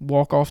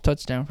walk-off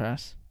touchdown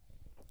pass.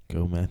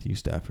 Go Matthew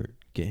Stafford.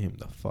 Get him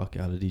the fuck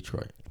out of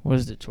Detroit. What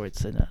is Detroit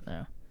sitting at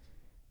now?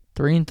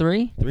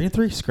 3-3?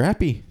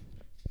 3-3.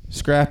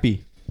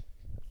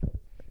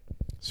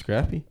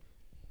 Scrappy.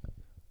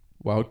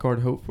 Wild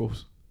card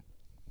hopefuls.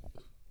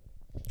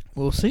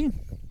 We'll see.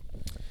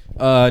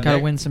 Gotta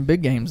win some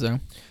big games, though.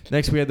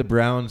 Next, we had the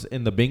Browns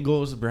and the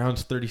Bengals.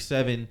 Browns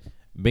 37,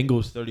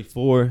 Bengals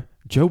 34.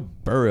 Joe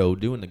Burrow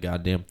doing the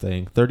goddamn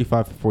thing.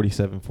 35 for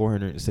 47,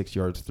 406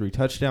 yards, 3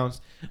 touchdowns.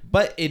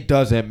 But it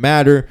doesn't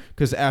matter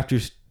because after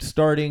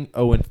starting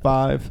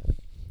 0-5,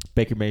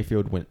 Baker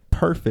Mayfield went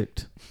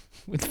perfect.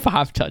 With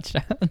 5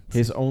 touchdowns.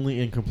 His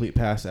only incomplete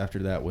pass after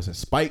that was a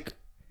spike.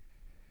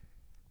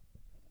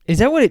 Is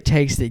that what it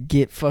takes to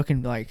get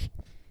fucking like?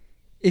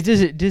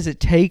 Does it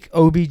take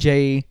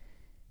OBJ,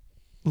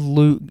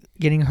 Luke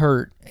getting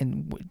hurt,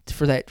 and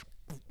for that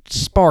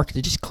spark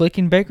to just click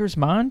in Baker's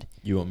mind?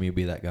 You want me to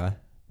be that guy?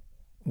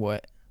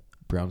 What?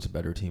 Browns a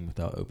better team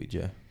without OBJ.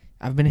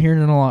 I've been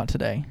hearing it a lot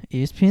today.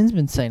 ESPN's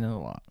been saying it a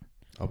lot.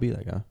 I'll be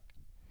that guy.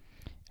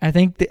 I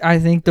think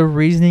the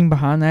reasoning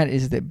behind that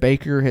is that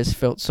Baker has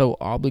felt so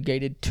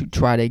obligated to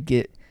try to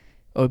get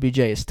OBJ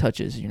his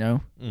touches, you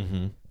know?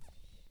 Mm-hmm.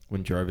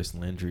 When Jarvis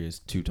Landry is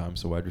 2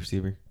 times the wide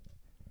receiver.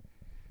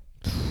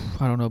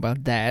 I don't know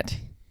about that.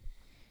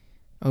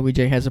 OBJ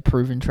has a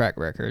proven track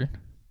record.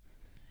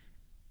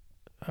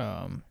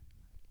 But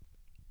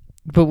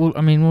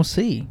we'll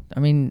see. I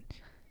mean,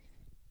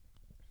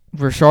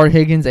 Rashard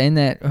Higgins and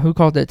that, who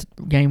called that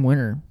game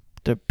winner?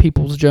 The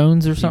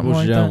Peoples-Jones or something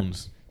like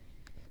that?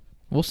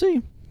 We'll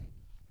see.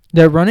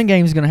 Their running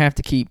game is going to have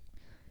to keep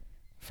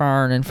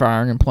firing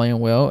and playing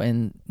well,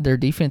 and their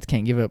defense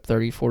can't give up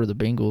 34 to the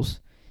Bengals.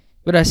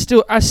 But I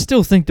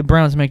still think the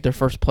Browns make their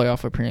first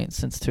playoff appearance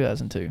since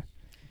 2002.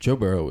 Joe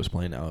Burrow was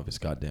playing out of his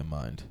goddamn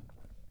mind.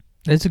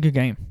 It's a good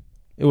game.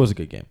 It was a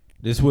good game.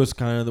 This was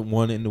kind of the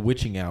one in the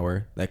witching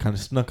hour that kind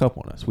of snuck up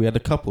on us. We had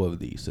a couple of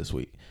these this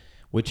week.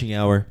 Witching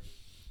hour.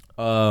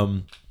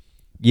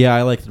 Yeah,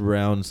 I like the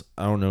Browns.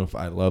 I don't know if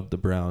I love the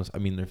Browns. I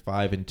mean, they're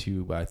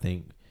 5-2, but I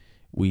think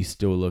we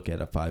still look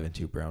at a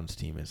 5-2 Browns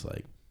team as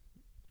like,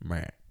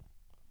 meh.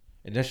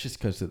 And that's just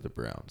because of the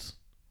Browns.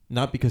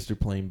 Not because they're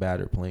playing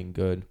bad or playing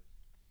good.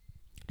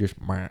 Just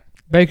meh.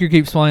 Baker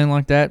keeps playing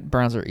like that,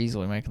 Browns are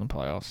easily making the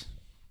playoffs.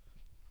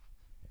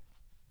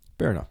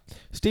 Fair enough.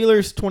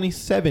 Steelers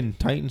 27,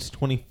 Titans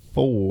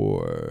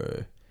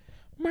 24.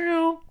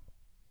 Meow.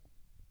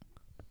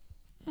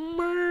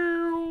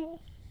 Meow.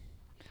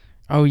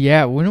 Oh,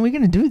 yeah. When are we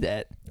going to do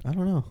that? I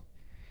don't know.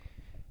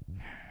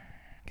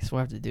 Guess we'll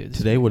have to do this.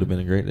 Today would have been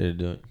a great day to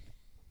do it.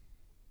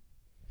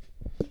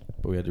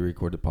 But we had to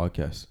record the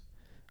podcast.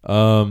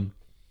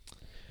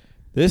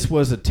 This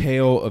was a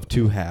tale of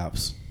 2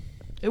 halves.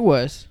 It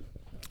was.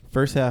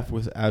 First half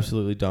was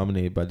absolutely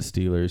dominated by the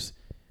Steelers.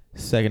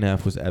 Second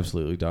half was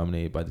absolutely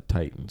dominated by the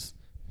Titans.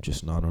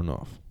 Just not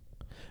enough.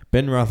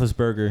 Ben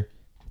Roethlisberger,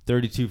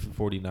 32 for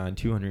 49,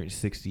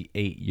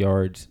 268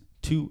 yards,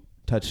 2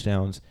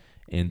 touchdowns,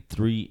 and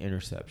 3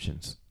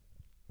 interceptions.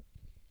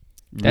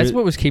 That's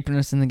what was keeping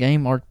us in the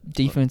game, our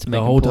defense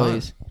making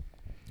plays.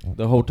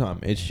 The whole time.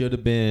 It should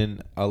have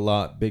been a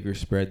lot bigger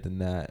spread than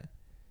that.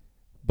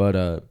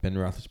 But Ben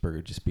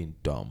Roethlisberger just being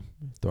dumb,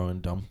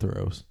 throwing dumb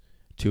throws.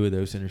 2 of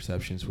those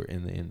interceptions were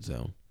in the end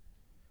zone.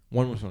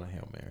 One was on a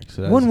Hail Mary.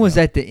 So one was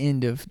at the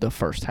end of the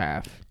first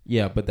half.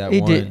 Yeah, but that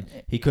one,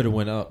 he could have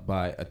went up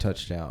by a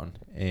touchdown,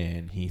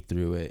 and he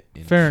threw it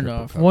in fair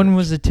enough. Coverage. One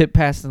was a tip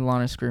past the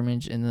line of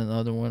scrimmage, and then the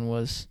other one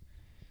was...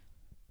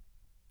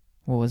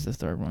 What was the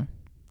third one?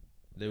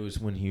 It was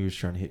when he was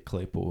trying to hit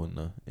Claypool in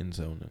the end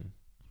zone, and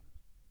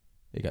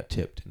it got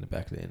tipped in the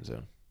back of the end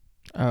zone.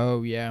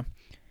 Oh, yeah.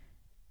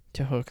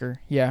 To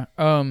Hooker. Yeah.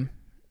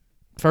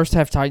 First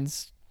half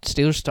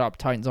Steelers stopped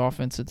Titans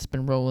offense. It's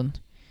been rolling.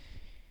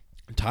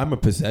 Time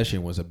of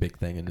possession was a big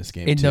thing in this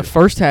game, in the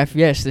first half,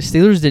 yes. The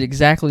Steelers did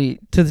exactly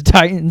to the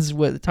Titans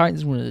what the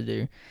Titans wanted to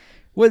do.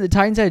 What the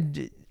Titans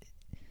had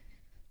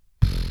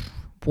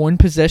 1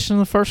 possession in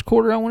the first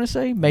quarter, I want to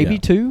say. Maybe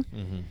 2.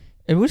 Mm-hmm.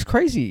 It was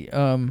crazy.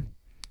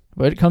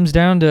 But it comes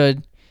down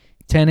to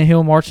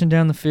Tannehill marching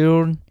down the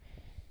field.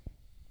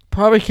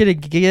 Probably could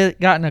have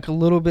gotten a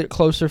little bit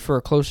closer for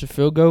a closer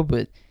field goal,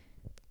 but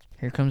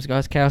here comes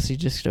Gostkowski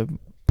just to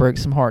break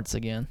some hearts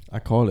again. I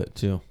called it,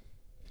 too.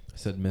 I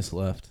said miss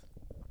left.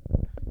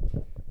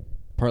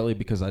 Partly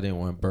because I didn't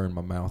want to burn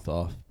my mouth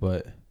off,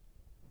 but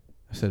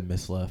I said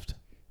miss left.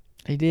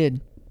 He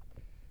did.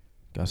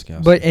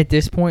 Gostkowski. But at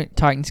this point,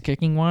 Titans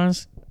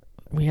kicking-wise,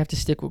 we have to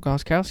stick with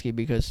Gostkowski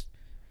because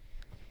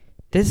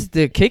this is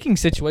the kicking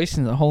situation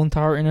in the whole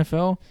entire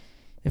NFL.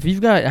 If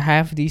you've got a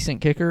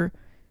half-decent kicker,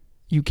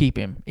 you keep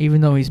him,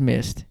 even though he's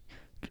missed.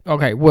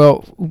 Okay,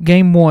 well,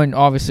 game one,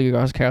 obviously,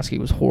 Gostkowski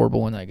was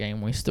horrible in that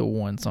game. We still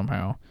won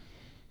somehow.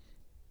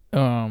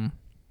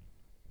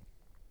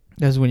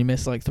 That's when he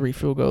missed like 3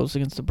 field goals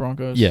against the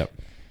Broncos. Yep.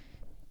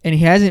 And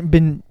he hasn't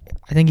been,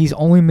 I think he's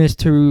only missed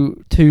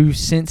two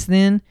since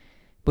then,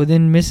 but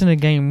then missing a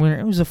game winner.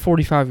 It was a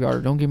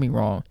 45-yarder, don't get me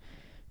wrong.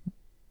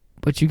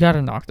 But you got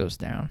to knock those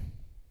down.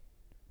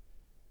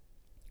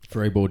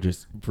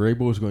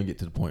 Vrabel is going to get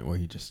to the point where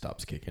he just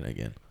stops kicking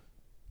again.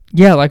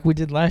 Yeah, like we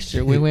did last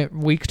year. We went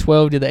week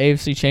 12 to the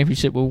AFC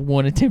Championship with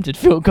 1 attempted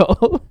field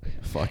goal.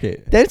 Fuck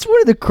it. That's one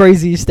of the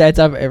craziest stats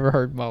I've ever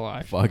heard in my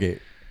life. Fuck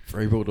it.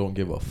 Vrabel don't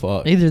give a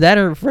fuck. Either that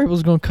or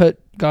Vrabel's going to cut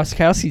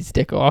Gostkowski's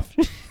dick off.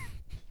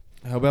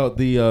 How about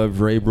the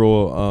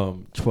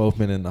Vrabel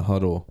 12-minute in the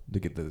huddle to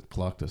get the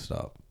clock to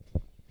stop?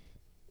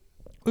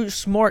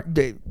 Smart,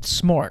 Dave.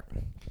 Smart.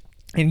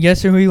 And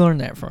guess who he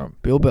learned that from?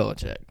 Bill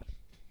Belichick.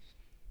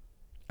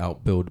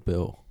 Outbuild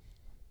Bill.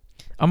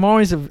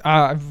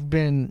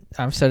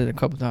 I've said it a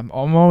couple times.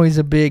 I'm always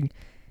a big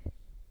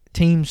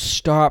team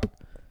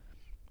stop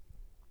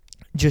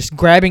just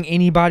grabbing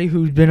anybody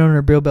who's been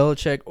under Bill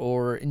Belichick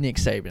or Nick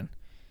Saban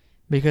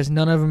because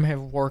none of them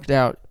have worked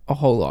out a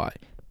whole lot.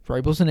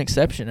 Vrabel's an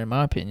exception, in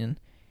my opinion.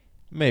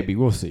 Maybe.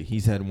 We'll see.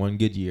 He's had one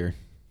good year.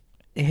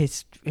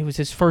 It was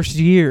his first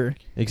year.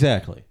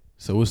 Exactly.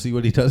 So we'll see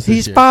what he does this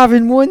He's year.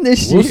 5-1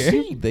 this We'll year.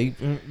 see.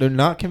 They're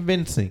not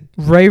convincing.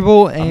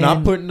 Vrabel and I'm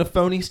not putting the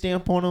phony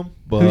stamp on them.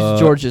 But who's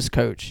Georgia's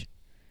coach?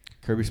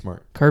 Kirby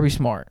Smart. Kirby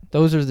Smart.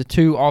 Those are the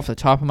two off the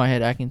top of my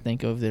head I can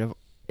think of that have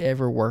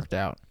ever worked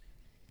out.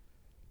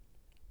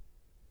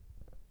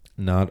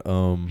 Not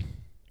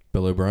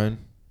Bill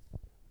O'Brien.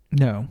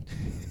 No.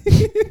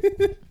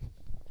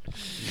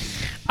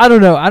 I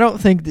don't know. I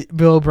don't think that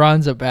Bill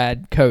O'Brien's a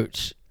bad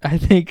coach. I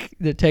think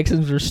the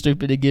Texans were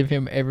stupid to give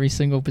him every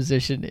single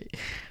position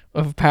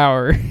of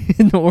power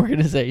in the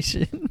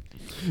organization.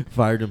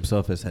 Fired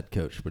himself as head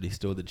coach, but he's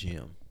still the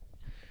GM.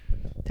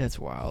 That's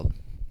wild.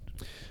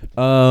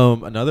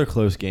 Another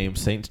close game.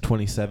 Saints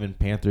 27,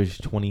 Panthers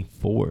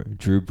 24.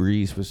 Drew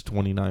Brees was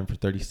 29 for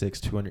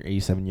 36,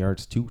 287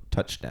 yards, 2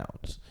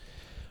 touchdowns.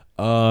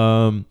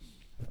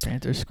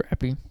 Panthers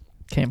scrappy.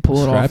 Can't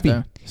pull it off,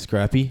 though.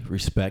 Scrappy.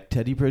 Respect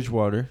Teddy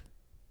Bridgewater.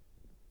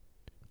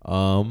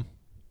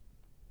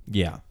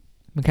 Yeah.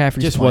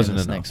 McCaffrey's Just playing wasn't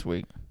this enough. next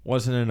week.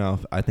 Wasn't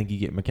enough. I think you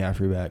get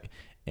McCaffrey back,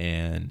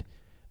 and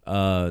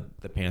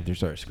the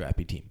Panthers are a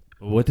scrappy team.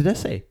 What did I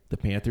say? The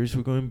Panthers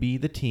were going to be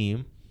the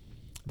team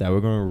that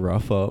were going to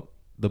rough up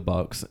the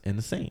Bucs and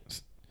the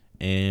Saints.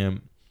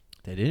 And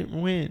they didn't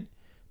win,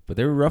 but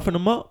they were roughing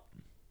them up.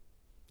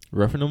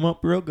 Roughing them up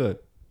real good.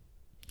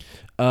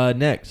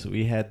 Next,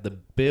 we had the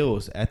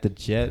Bills at the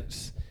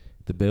Jets.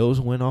 The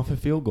Bills went off of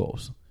field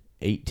goals,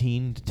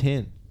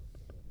 18-10.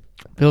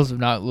 Bills have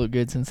not looked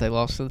good since they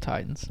lost to the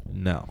Titans.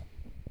 No.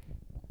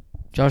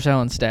 Josh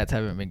Allen's stats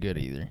haven't been good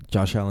either.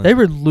 Josh Allen. They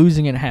were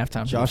losing at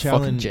halftime to Josh the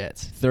Allen, fucking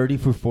Jets. 30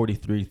 for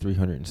 43,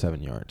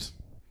 307 yards.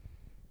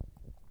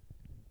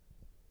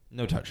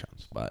 No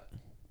touchdowns, but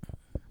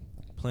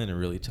playing a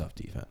really tough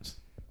defense.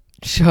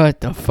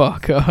 Shut the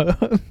fuck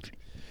up.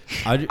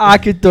 I I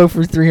could throw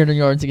for 300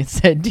 yards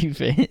against that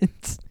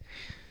defense.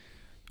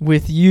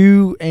 With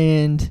you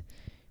and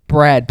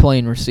Brad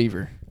playing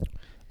receiver.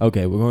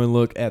 Okay, we're going to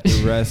look at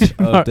the rest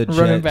of the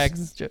Running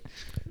Jets. backs.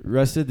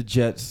 Rest of the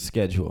Jets'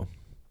 schedule.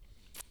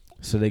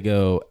 So they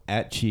go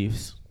at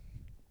Chiefs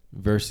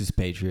versus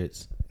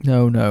Patriots,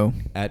 No.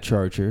 at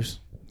Chargers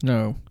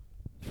No.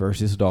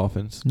 versus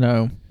Dolphins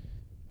No.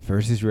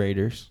 versus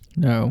Raiders,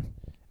 No.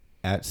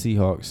 at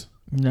Seahawks,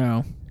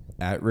 No.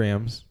 at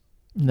Rams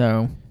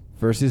No.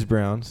 versus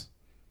Browns,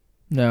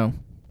 No.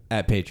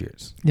 at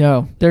Patriots.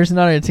 No. There's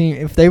not a team.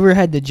 If they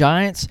had the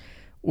Giants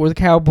or the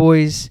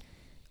Cowboys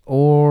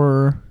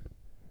or...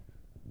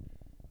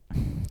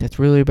 That's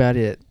really about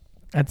it.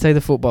 I'd say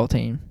the football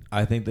team.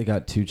 I think they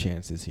got 2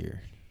 chances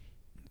here.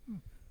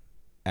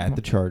 At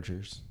the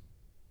Chargers.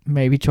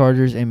 Maybe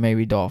Chargers and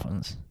maybe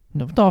Dolphins.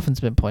 No, Dolphins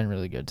been playing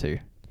really good too.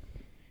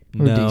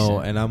 We're No,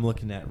 decent. and I'm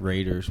looking at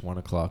Raiders 1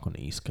 o'clock on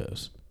the East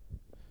Coast.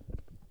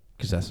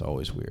 Because that's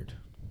always weird.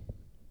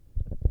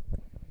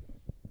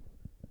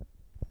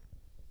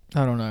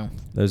 I don't know.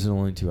 Those are the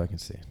only 2 I can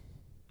see.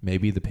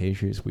 Maybe the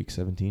Patriots week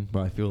 17,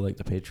 but I feel like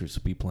the Patriots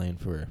will be playing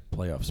for a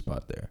playoff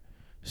spot there.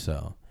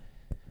 So,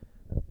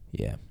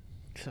 yeah.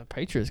 So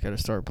Patriots got to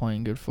start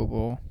playing good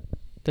football.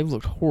 They've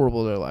looked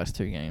horrible their last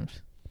 2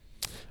 games.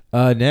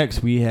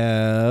 Next, we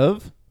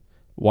have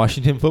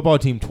Washington football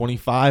team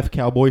 25,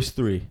 Cowboys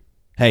 3.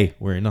 Hey,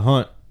 we're in the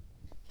hunt.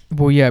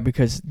 Well, yeah,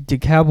 because the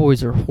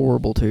Cowboys are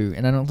horrible too,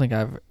 and I don't think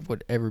I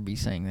would ever be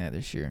saying that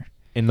this year.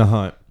 In the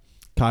hunt.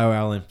 Kyle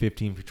Allen,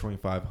 15 for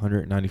 25,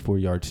 194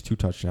 yards, 2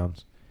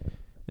 touchdowns.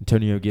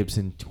 Antonio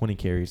Gibson, 20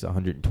 carries,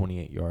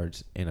 128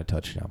 yards, and a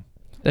touchdown.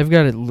 They've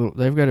got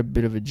a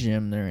bit of a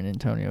gem there in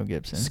Antonio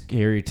Gibson.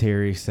 Scary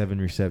Terry,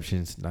 7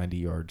 receptions, 90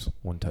 yards,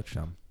 1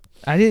 touchdown.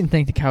 I didn't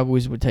think the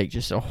Cowboys would take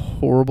just a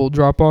horrible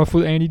drop off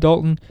with Andy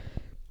Dalton,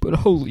 but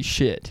holy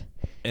shit.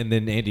 And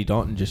then Andy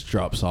Dalton just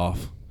drops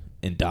off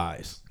and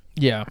dies.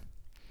 Yeah.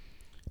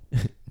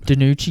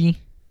 DiNucci?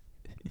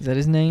 Is that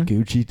his name?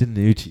 Gucci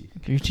DiNucci.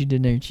 Gucci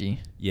DiNucci.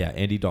 Yeah,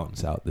 Andy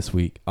Dalton's out this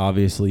week.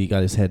 Obviously, he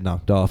got his head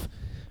knocked off.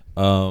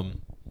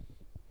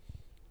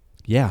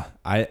 Yeah,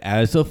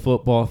 as a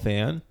football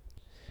fan,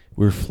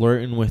 we're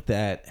flirting with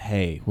that,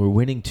 hey, we're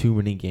winning too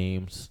many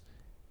games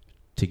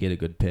to get a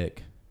good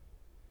pick.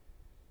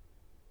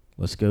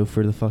 Let's go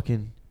for the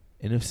fucking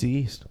NFC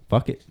East.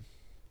 Fuck it.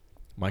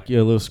 Might get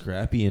a little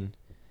scrappy and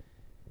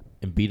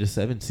beat a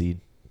 7 seed.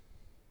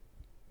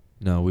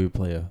 No, we would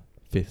play a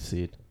 5th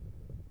seed.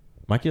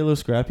 Might get a little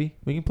scrappy.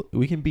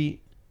 We can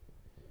beat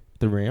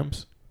the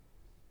Rams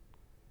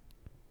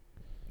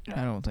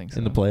I don't think so.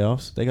 in the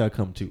playoffs. They got to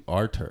come to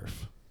our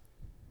turf.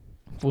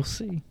 We'll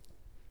see.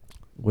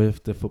 What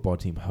if the football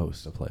team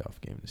hosts a playoff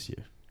game this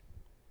year?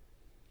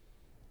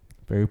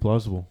 Very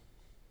plausible.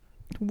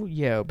 Well,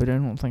 yeah, but I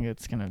don't think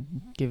it's going to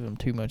give them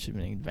too much of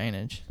an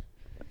advantage.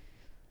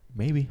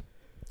 Maybe.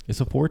 It's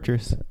a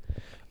fortress.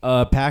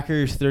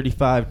 Packers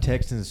 35,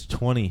 Texans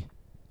 20.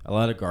 A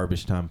lot of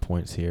garbage time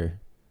points here.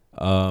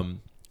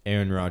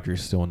 Aaron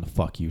Rodgers still on the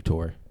fuck you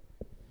tour.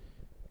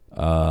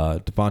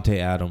 Devontae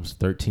Adams,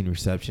 13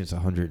 receptions,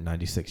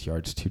 196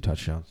 yards, 2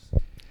 touchdowns.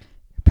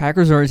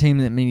 Packers are a team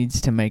that needs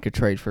to make a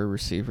trade for a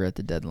receiver at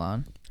the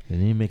deadline. They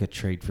need to make a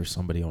trade for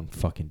somebody on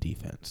fucking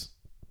defense.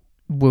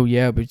 Well,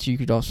 yeah, but you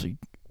could also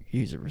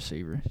use a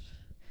receiver.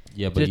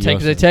 Yeah, but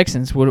The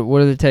Texans, what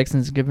are the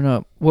Texans giving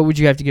up? What would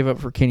you have to give up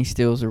for Kenny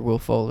Stills or Will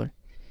Fuller?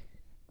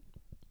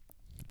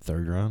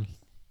 3rd round.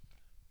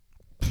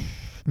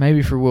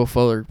 Maybe for Will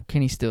Fuller,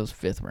 Kenny Stills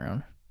 5th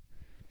round.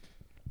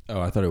 Oh,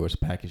 I thought it was a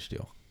package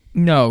deal.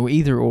 No,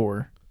 either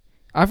or.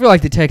 I feel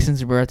like the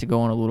Texans are about to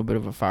go on a little bit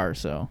of a fire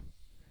sale.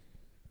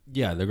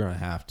 Yeah, they're going to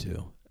have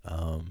to.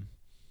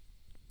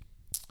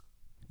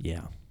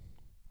 Yeah.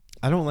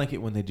 I don't like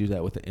it when they do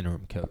that with the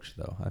interim coach,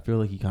 though. I feel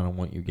like you kind of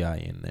want your guy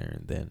in there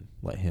and then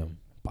let him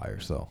buy or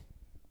sell.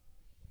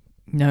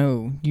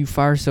 No, you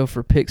fire sale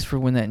for picks for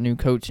when that new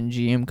coach and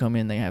GM come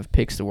in, they have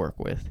picks to work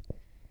with.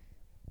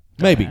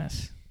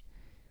 Dumbass.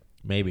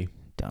 Maybe.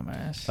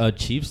 Dumbass.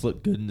 Chiefs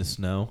look good in the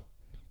snow.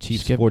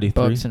 Chiefs Skip 43.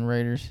 Bucks and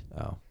Raiders.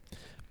 Oh.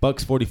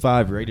 Bucks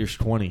 45, Raiders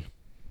 20.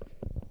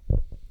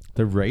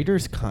 The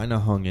Raiders kind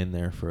of hung in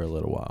there for a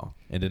little while,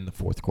 and then the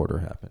 4th quarter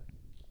happened.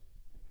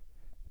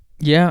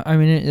 Yeah, I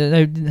mean,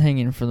 they didn't hang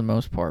in for the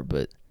most part,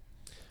 but...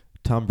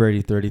 Tom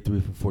Brady, 33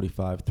 for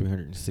 45,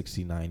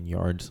 369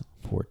 yards,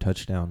 4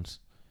 touchdowns.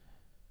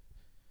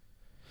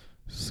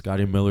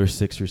 Scotty Miller,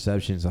 6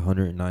 receptions,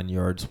 109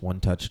 yards, 1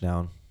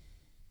 touchdown.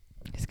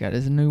 He's got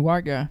his new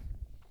white guy.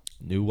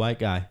 New white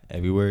guy.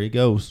 Everywhere he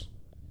goes.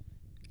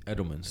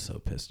 Edelman's so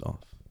pissed off.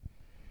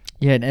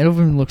 Yeah, and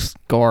Edelman looks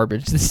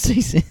garbage this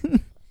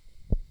season.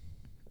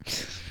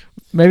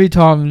 Maybe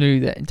Tom knew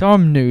that.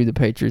 Tom knew the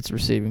Patriots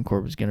receiving corps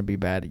was going to be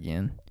bad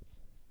again.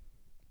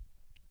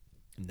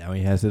 Now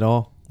he has it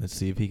all. Let's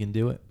see if he can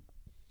do it.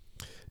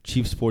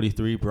 Chiefs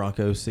 43,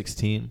 Broncos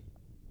 16.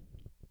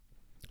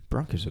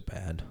 Broncos are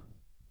bad.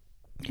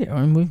 Yeah,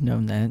 I mean, we've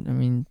known that. I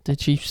mean, the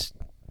Chiefs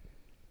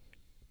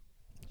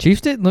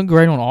didn't look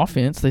great on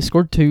offense. They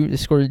scored 2. They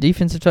scored a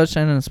defensive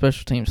touchdown and a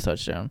special teams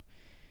touchdown.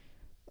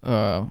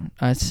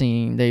 I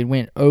seen they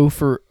went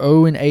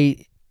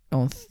 0-8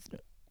 on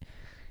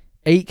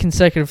 8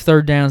 consecutive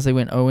 3rd downs. They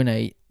went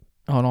 0-8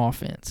 on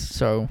offense.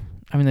 So,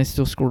 I mean, they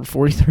still scored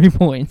 43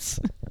 points.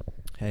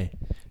 Hey,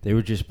 they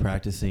were just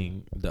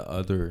practicing the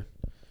other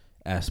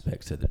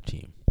aspects of their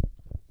team.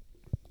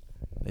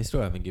 They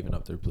still haven't given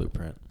up their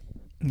blueprint.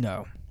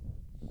 No.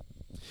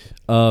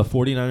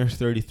 49ers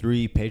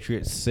 33,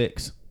 Patriots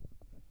 6.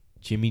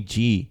 Jimmy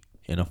G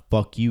in a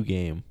fuck you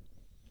game.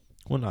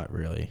 Well, not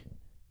really.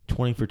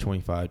 20 for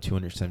 25,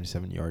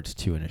 277 yards,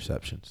 2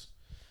 interceptions.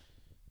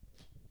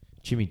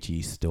 Jimmy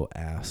G's still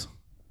ass.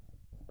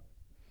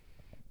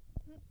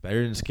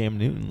 Better than Scam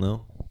Newton,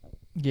 though.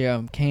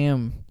 Yeah,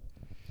 Cam.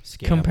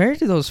 Scam. Compared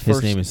to those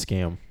first... His name is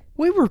Scam.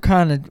 We were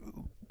kind of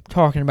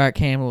talking about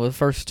Cam the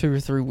first 2 or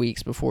 3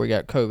 weeks before he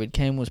got COVID.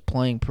 Cam was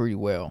playing pretty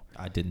well.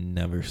 I did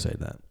never say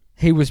that.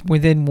 He was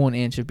within 1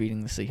 inch of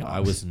beating the Seahawks. I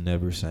was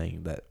never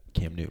saying that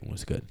Cam Newton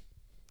was good.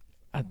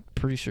 I'm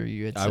pretty sure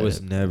you had said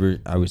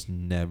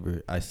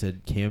I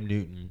said Cam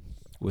Newton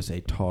was a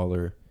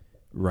taller,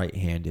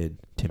 right-handed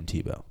Tim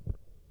Tebow.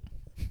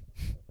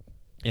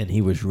 And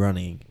he was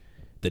running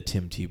the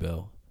Tim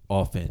Tebow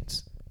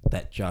offense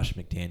that Josh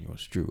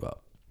McDaniels drew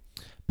up.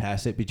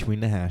 Pass it between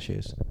the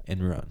hashes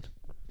and run.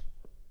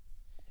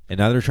 And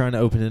now they're trying to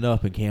open it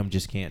up, and Cam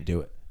just can't do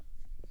it.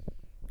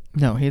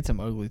 No, he had some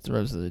ugly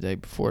throws the day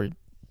before he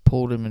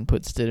pulled him and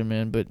put Stidham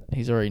in, but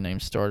he's already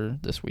named starter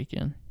this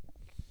weekend.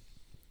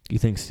 You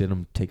think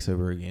Stidham takes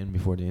over again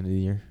before the end of the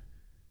year?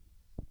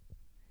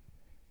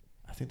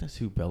 I think that's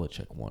who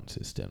Belichick wants,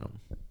 is Stidham.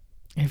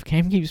 If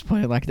Cam keeps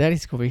playing like that,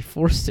 he's going to be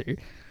forced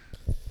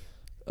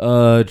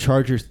to.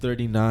 Chargers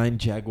 39,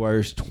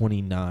 Jaguars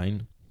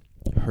 29.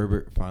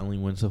 Herbert finally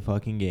wins the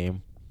fucking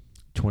game.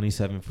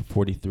 27 for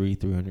 43,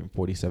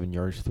 347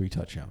 yards, 3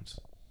 touchdowns.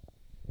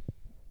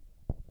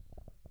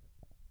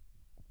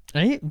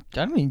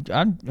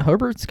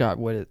 Herbert's got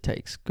what it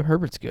takes.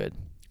 Herbert's good.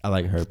 I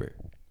like Herbert.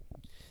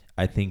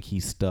 I think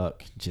he's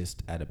stuck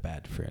just at a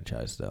bad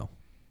franchise, though.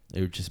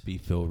 It would just be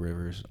Phil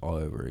Rivers all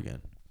over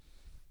again.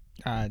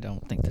 I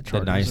don't think the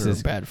Chargers are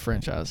a bad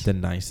franchise. The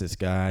nicest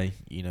guy.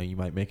 You know, you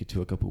might make it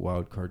to a couple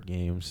wild card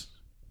games,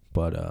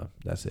 but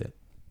that's it.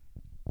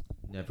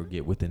 Never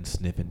get within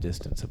sniffing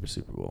distance of a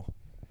Super Bowl.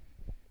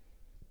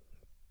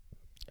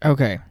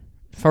 Okay.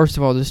 First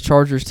of all, this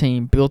Chargers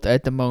team built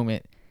at the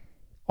moment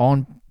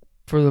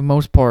for the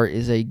most part,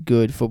 is a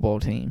good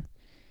football team.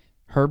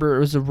 Herbert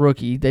was a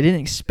rookie. They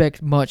didn't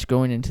expect much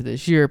going into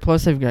this year.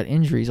 Plus, they've got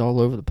injuries all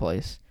over the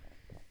place.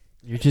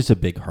 You're just a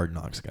big Hard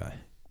Knocks guy.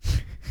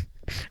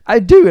 I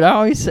do.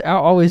 I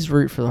always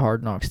root for the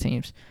Hard Knocks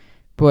teams.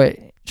 But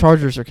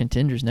Chargers are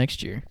contenders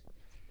next year.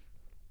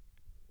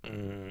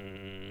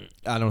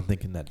 I don't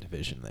think in that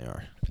division they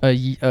are.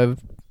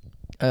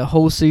 A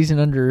whole season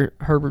under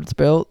Herbert's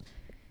belt,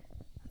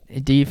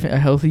 a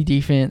healthy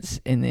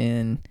defense, and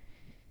then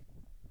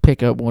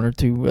pick up one or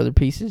two other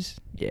pieces.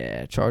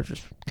 Yeah,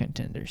 Chargers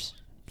contenders.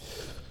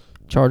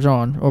 Charge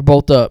on or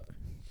bolt up.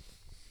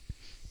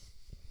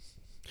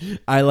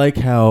 I like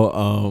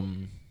how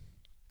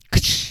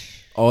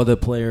all the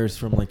players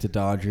from like the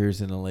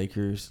Dodgers and the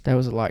Lakers that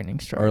was a lightning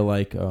strike. are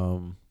like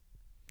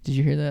Did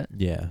you hear that?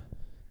 Yeah.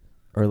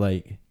 Or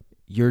like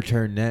your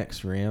turn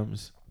next,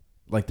 Rams.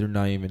 Like they're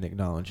not even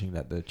acknowledging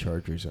that the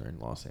Chargers are in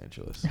Los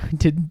Angeles.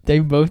 Did they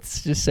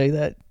both just say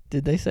that?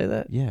 Did they say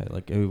that? Yeah,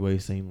 like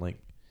everybody's saying like,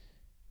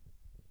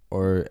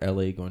 or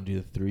LA going to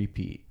do the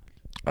three-peat.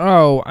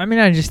 Oh, I mean,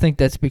 I just think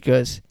that's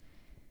because.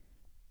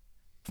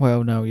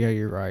 Well, no, yeah,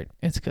 you're right.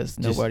 It's because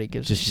nobody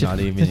gives a shit. Just not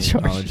about even the Chargers.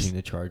 acknowledging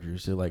the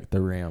Chargers. They're like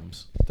the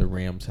Rams. The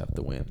Rams have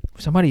to win.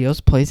 Somebody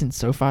else plays in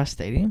SoFi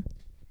Stadium?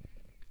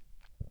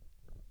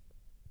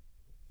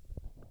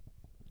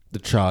 The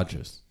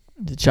Chargers.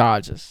 The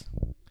Chargers.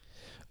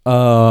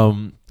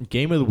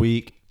 Game of the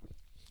week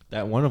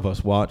that one of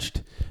us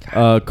watched.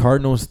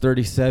 Cardinals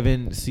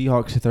 37,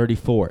 Seahawks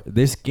 34.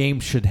 This game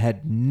should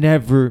have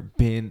never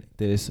been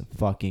this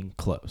fucking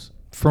close.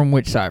 From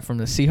which side? From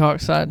the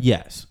Seahawks side?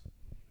 Yes.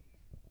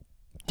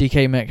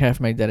 DK Metcalf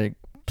made that a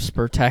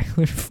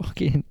spectacular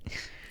fucking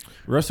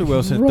Russell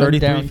Wilson, run 33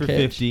 down for catch.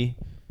 50,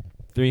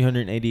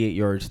 388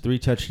 yards, 3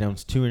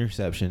 touchdowns, 2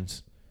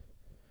 interceptions.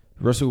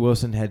 Russell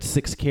Wilson had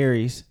 6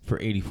 carries for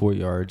 84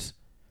 yards.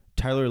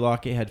 Tyler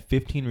Lockett had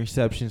 15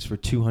 receptions for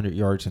 200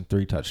 yards and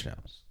 3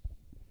 touchdowns.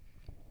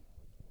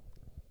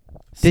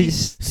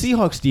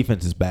 Seahawks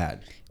defense is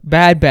bad.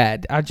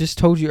 Bad. I just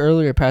told you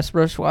earlier, pass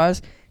rush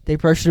wise, they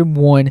pressured him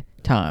one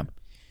time.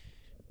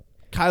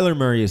 Kyler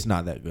Murray is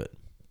not that good.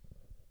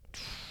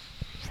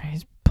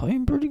 He's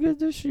playing pretty good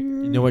this year.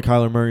 You know what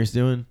Kyler Murray is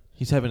doing?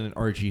 He's having an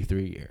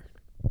RG3 year.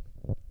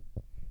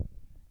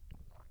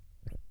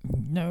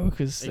 No,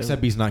 because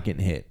Except he's not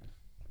getting hit.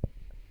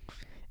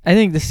 I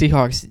think the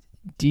Seahawks'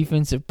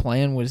 defensive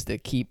plan was to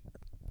keep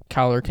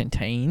Kyler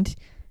contained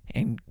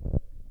and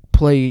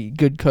play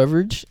good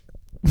coverage.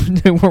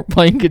 They weren't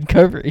playing good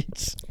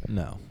coverage.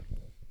 No.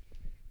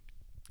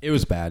 It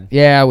was bad.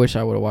 Yeah, I wish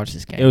I would have watched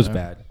this game. It was though.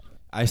 bad.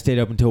 I stayed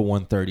up until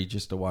 1:30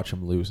 just to watch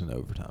them lose in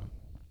overtime.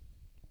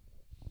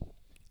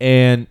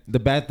 And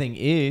the bad thing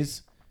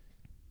is,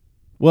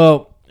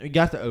 well, we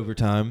got to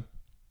overtime,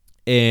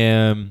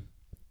 and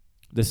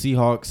the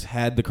Seahawks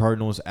had the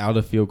Cardinals out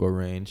of field goal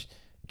range,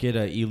 get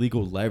an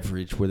illegal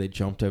leverage where they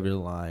jumped over the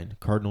line.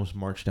 Cardinals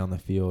march down the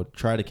field,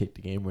 try to kick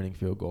the game-winning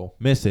field goal,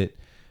 miss it.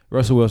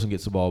 Russell Wilson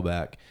gets the ball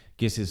back,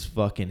 gets his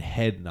fucking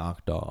head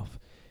knocked off,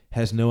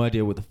 has no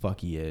idea what the fuck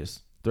he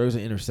is, throws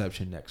an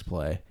interception next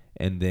play,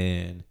 and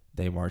then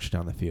they march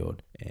down the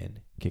field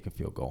and kick a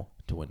field goal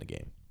to win the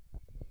game.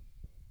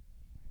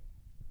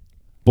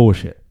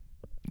 Bullshit.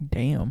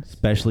 Damn.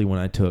 Especially when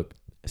I took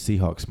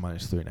Seahawks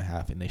minus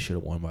 3.5 and they should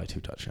have won by 2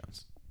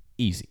 touchdowns.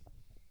 Easy.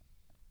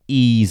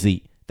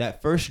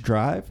 That first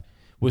drive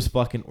was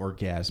fucking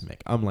orgasmic.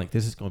 I'm like,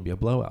 this is going to be a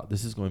blowout.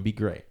 This is going to be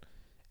great.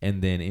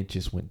 And then it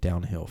just went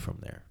downhill from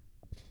there.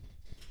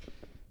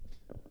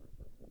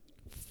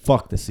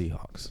 Fuck the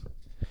Seahawks.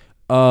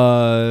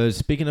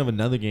 Speaking of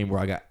another game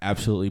where I got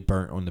absolutely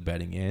burnt on the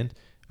betting end,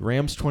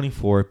 Rams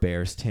 24,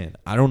 Bears 10.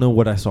 I don't know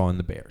what I saw in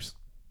the Bears.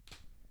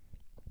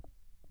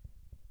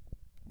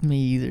 Me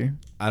either.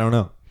 I don't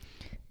know.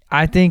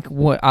 I think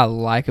what I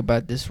like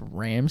about this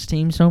Rams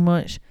team so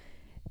much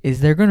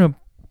is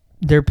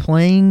they're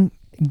playing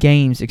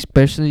games,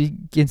 especially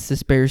against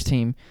this Bears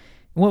team.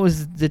 What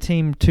was the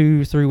team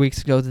 2-3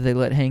 weeks ago that they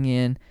let hang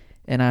in?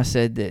 and I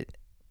said that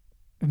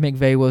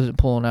McVay wasn't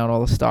pulling out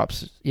all the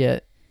stops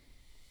yet.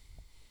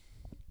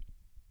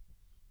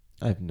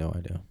 I have no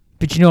idea.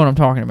 But you know what I'm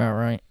talking about,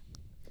 right?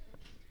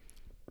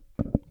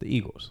 The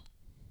Eagles.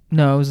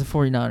 No, it was the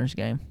 49ers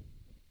game.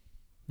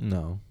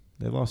 No.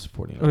 They lost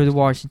 49. Or the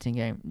Washington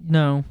game.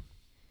 No.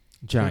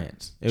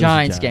 Giants. It was the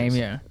Giants game,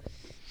 yeah.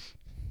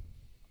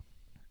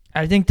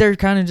 I think they're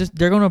kind of just,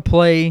 they're going to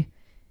play,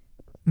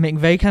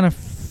 McVay kind of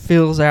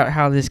fills out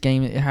how this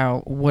game,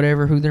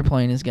 who they're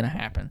playing is going to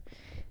happen.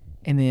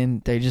 And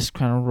then they just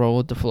kind of roll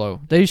with the flow.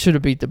 They should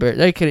have beat the Bears.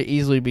 They could have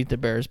easily beat the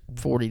Bears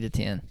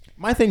 40-10.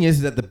 My thing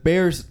is that the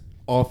Bears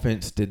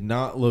offense did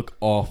not look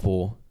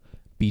awful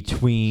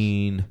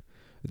between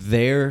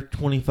their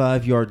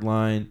 25-yard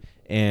line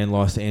and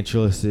Los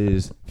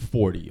Angeles'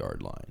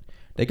 40-yard line.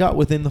 They got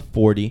within the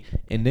 40,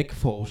 and Nick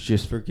Foles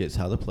just forgets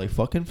how to play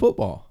fucking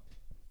football.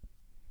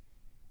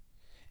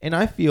 And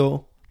I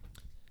feel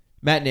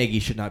Matt Nagy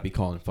should not be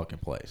calling fucking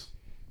plays.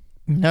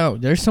 No,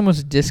 there's so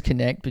much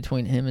disconnect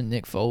between him and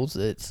Nick Foles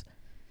that's...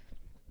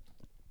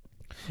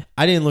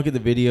 I didn't look at the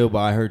video, but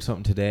I heard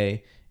something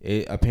today.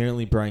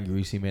 Apparently, Brian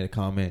Greasy made a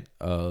comment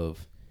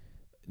of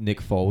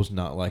Nick Foles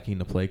not liking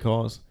the play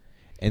calls.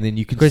 And then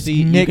you can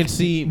see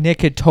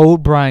Nick had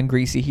told Brian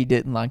Greasy he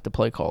didn't like the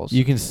play calls.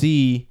 You can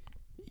see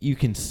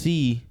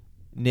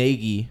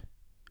Nagy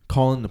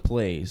calling the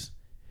plays,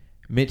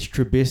 Mitch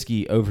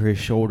Trubisky over his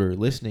shoulder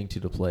listening to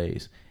the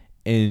plays,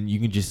 and you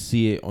can just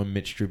see it on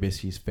Mitch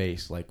Trubisky's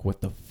face, like,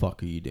 what the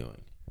fuck are you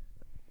doing?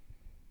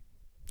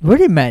 Where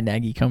did Matt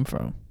Nagy come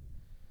from?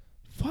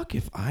 Fuck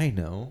if I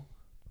know.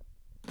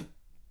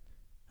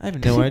 I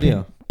have no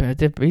idea.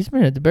 He's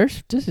been at the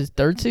Bears. This is his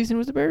third season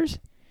with the Bears?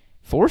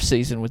 Fourth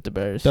season with the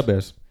Bears. The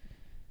Bears.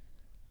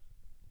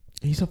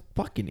 He's a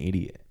fucking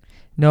idiot.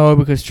 No,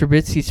 because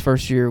Trubisky's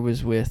first year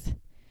was with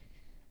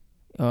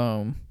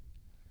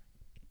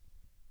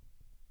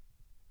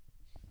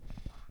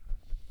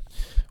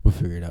We'll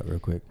figure it out real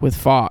quick. with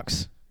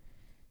Fox.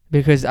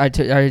 Because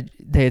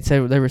they had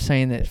said they were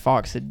saying that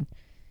Fox had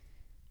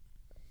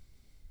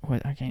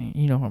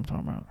you know what I'm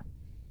talking about.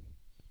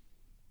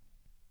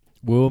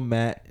 Will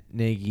Matt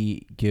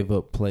Nagy give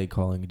up play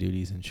calling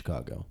duties in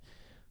Chicago?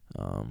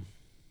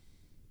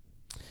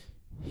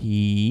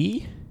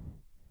 He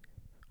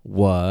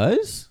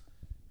was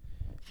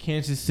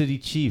Kansas City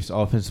Chiefs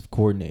offensive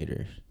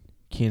coordinator,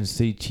 Kansas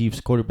City Chiefs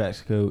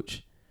quarterbacks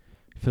coach,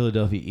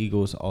 Philadelphia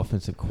Eagles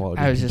offensive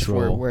quality I was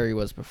control. just where he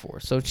was before.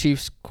 So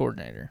Chiefs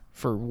coordinator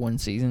for one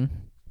season.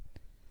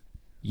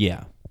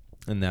 Yeah,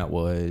 and that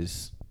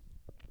was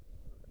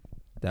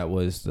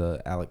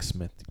the Alex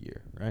Smith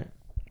year, right?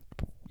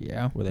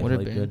 Yeah, Where they would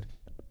have played been.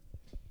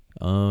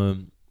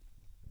 good.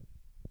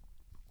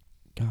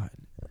 God,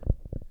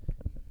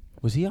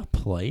 was he a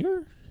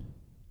player?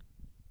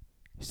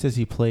 He says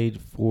he played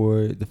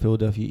for the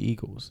Philadelphia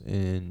Eagles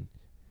in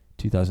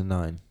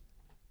 2009.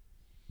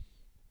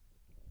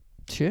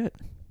 Shit.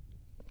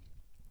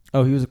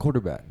 Oh, he was a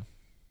quarterback.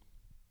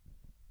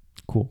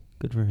 Cool.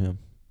 Good for him.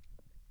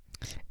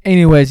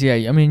 Anyways, yeah,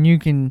 I mean, you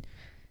can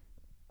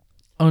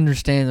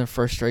understand the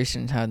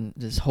frustration having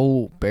this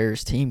whole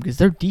Bears team because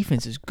their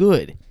defense is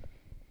good.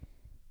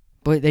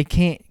 But they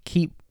can't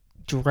keep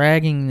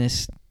dragging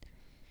this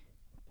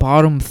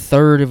bottom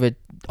third of an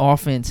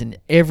offense in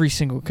every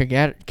single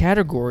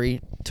category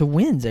to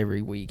wins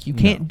every week. You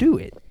can't do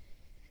it.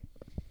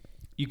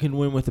 You can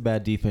win with a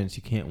bad defense.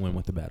 You can't win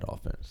with a bad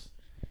offense.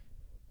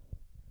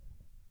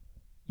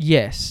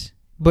 Yes,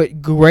 but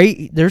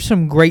there's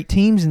some great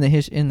teams in the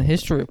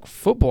history of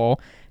football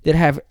that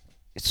have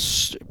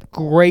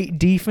great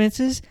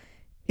defenses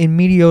and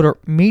mediocre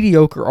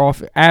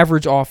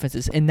average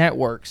offenses, and that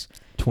works.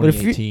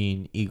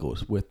 2018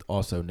 Eagles with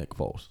also Nick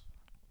Foles.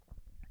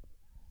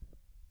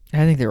 I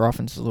think their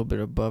offense is a little bit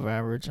above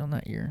average on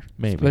that year,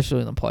 Maybe.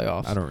 especially in the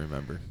playoffs. I don't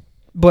remember.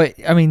 But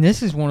I mean,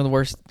 this is one of the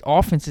worst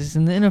offenses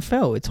in the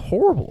NFL. It's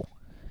horrible.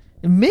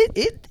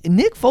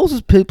 Nick Foles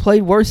has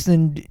played worse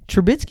than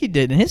Trubisky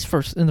did in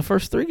the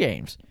first 3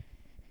 games.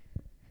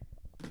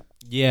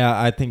 Yeah,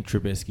 I think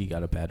Trubisky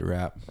got a bad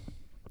rap.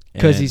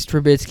 Because he's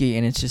Trubisky,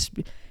 and it's just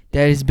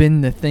that has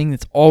been the thing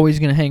that's always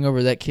going to hang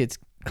over that kid's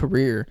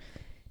career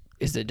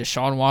is that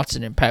Deshaun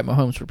Watson and Pat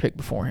Mahomes were picked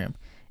before him.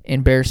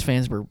 And Bears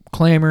fans were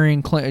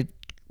clamoring,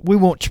 we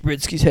want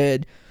Trubisky's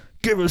head.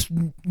 Give us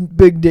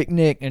Big Dick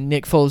Nick, and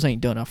Nick Foles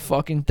ain't done a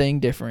fucking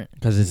thing different.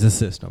 Because it's the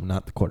system,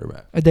 not the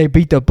quarterback. They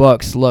beat the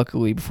Bucs,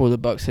 luckily, before the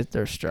Bucs hit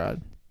their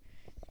stride.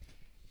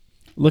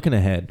 Looking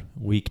ahead,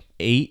 week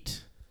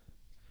 8,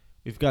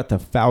 we've got the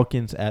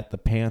Falcons at the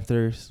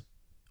Panthers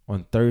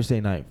on Thursday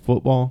Night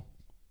Football.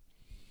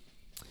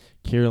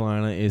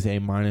 Carolina is a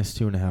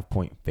 -2.5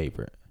 point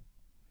favorite.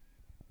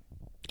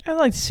 I'd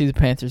like to see the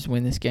Panthers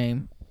win this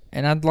game.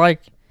 And I'd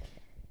like...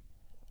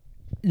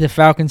 The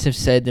Falcons have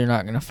said they're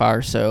not going to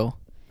fire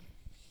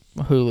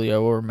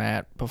Julio or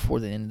Matt before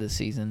the end of the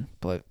season.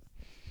 But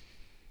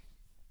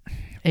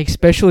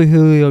especially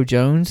Julio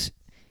Jones,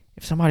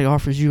 if somebody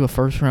offers you a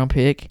first-round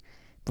pick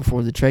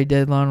before the trade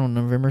deadline on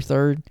November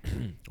 3rd...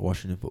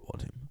 Washington football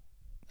team.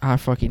 I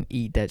fucking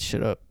eat that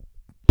shit up.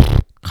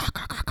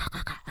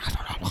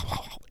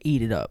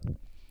 eat it up.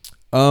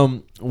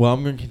 Well,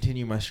 I'm going to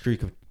continue my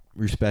streak of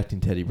respecting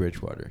Teddy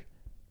Bridgewater.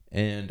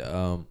 And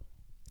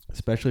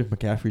especially if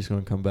McCaffrey's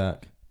going to come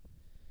back,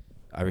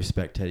 I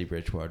respect Teddy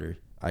Bridgewater.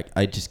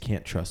 I just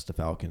can't trust the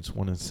Falcons.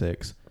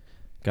 1-6.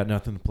 Got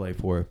nothing to play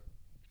for.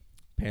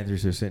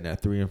 Panthers are sitting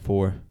at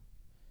 3-4.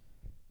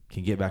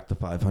 Can get back to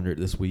 500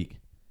 this week.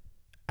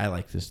 I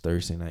like this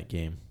Thursday night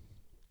game.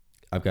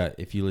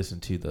 If you listen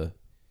to the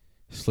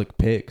Slick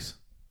Picks,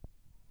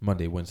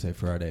 Monday, Wednesday,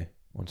 Friday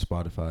on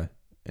Spotify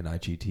and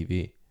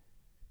IGTV,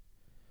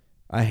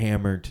 I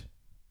hammered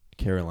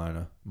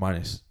Carolina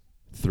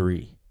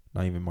 -3,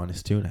 not even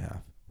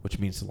 -2.5, which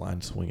means the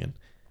line's swinging,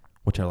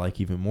 which I like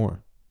even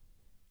more.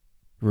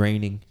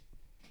 Raining,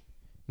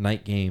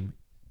 night game,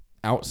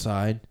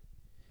 outside.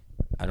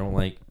 I don't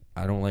like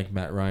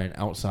Matt Ryan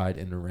outside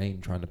in the rain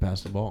trying to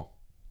pass the ball.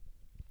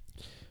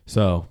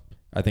 So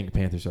I think the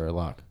Panthers are a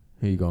lock.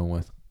 Who are you going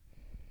with?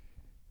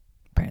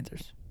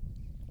 Panthers.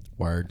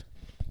 Word.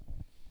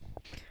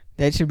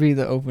 That should be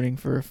the opening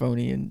for a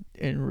phony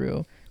and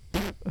real.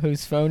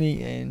 Who's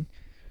phony and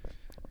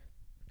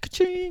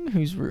ka-ching,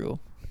 who's real?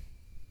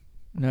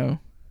 No.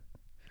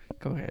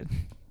 Go ahead.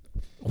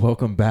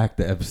 Welcome back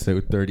to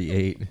episode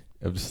 38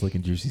 of the Slick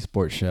and Juicy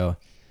Sports Show.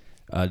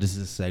 This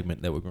is a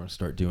segment that we're going to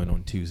start doing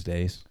on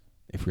Tuesdays.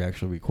 If we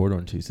actually record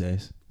on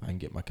Tuesdays, I can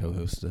get my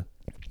co-host to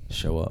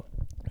show up.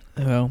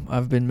 Well,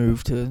 I've been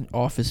moved to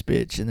office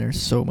bitch, and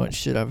there's so much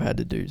shit I've had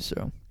to do,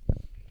 so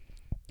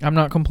I'm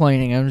not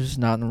complaining. I'm just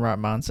not in the right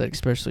mindset,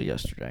 especially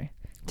yesterday.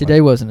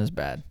 Today wasn't as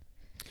bad.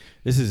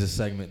 This is a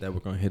segment that we're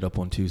going to hit up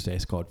on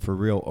Tuesdays called For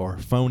Real or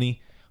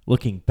Phony,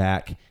 looking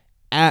back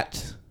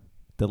at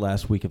the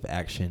last week of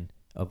action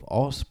of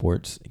all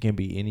sports. It can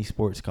be any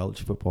sports,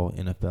 college football,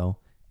 NFL,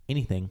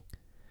 anything.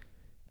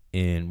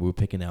 And we're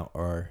picking out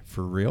our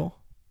For Real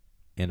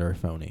and our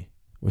Phony.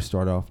 We'll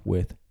start off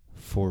with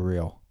For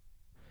Real.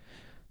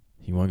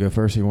 You want to go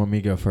first or you want me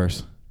to go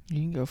first?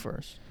 You can go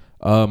first.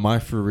 My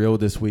For Real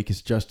this week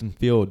is Justin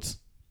Fields.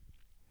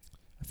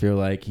 I feel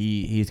like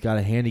he's got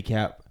a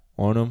handicap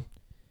on him.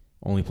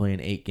 Only playing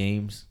 8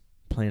 games.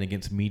 Playing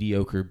against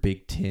mediocre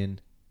Big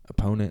Ten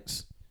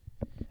opponents.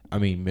 I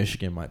mean,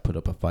 Michigan might put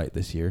up a fight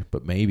this year,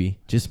 but maybe,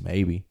 just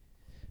maybe,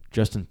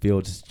 Justin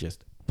Fields is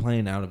just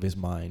playing out of his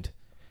mind.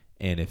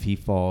 And if he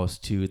falls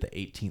to the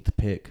 18th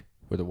pick,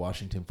 where the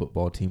Washington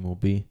football team will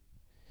be.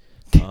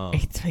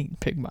 18th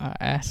pick, my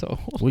asshole.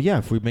 Well, yeah,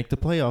 if we make the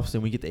playoffs,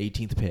 then we get the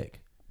 18th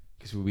pick.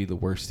 Because we'll be the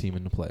worst team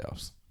in the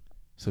playoffs.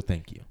 So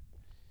thank you.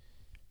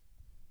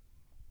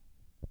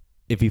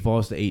 If he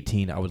falls to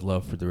 18, I would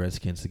love for the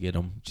Redskins to get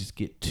him. Just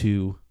get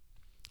 2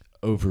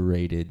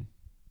 overrated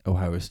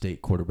Ohio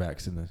State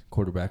quarterbacks in the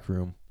quarterback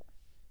room.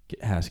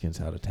 Get Haskins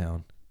out of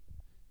town.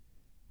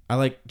 I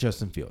like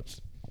Justin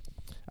Fields.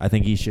 I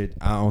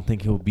don't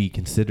think he'll be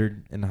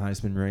considered in the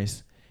Heisman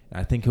race.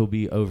 I think he'll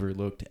be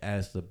overlooked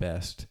as the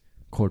best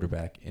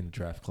quarterback in the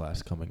draft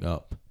class coming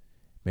up.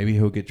 Maybe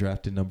he'll get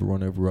drafted number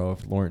 1 overall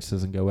if Lawrence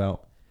doesn't go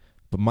out.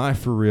 But my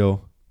For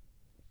Real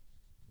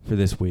for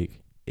this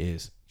week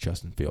is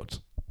Justin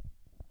Fields.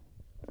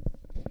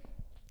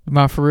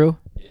 My For Real?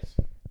 Yes.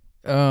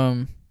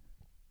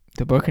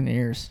 The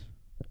Buccaneers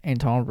and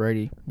Tom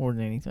Brady more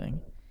than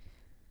anything.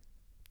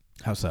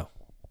 How so?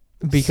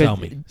 Because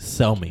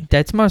Sell me.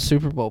 That's my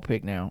Super Bowl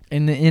pick now.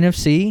 In the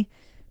NFC,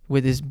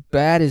 with as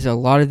bad as a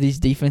lot of these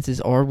defenses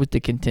are with the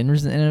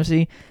contenders in the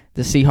NFC,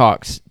 the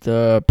Seahawks,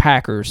 the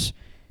Packers,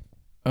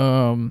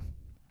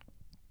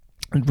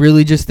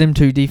 really just them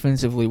two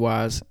defensively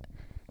wise.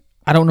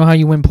 I don't know how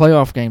you win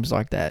playoff games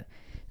like that.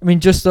 I mean,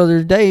 just the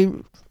other day,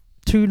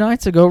 2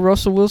 nights ago,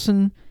 Russell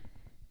Wilson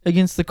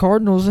against the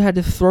Cardinals had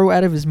to throw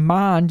out of his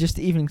mind just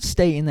to even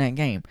stay in that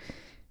game.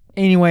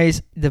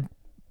 Anyways,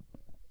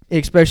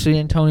 especially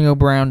Antonio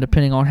Brown,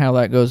 depending on how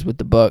that goes with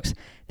the Bucs,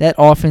 that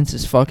offense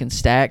is fucking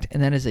stacked,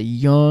 and that is a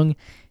young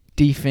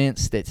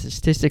defense that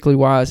statistically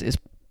wise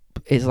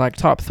is like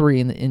top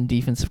 3 in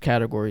defensive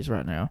categories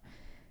right now.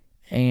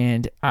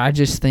 And I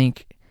just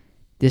think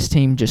this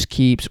team just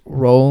keeps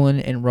rolling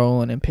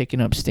and picking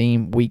up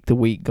steam week to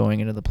week going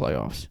into the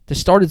playoffs. They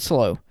started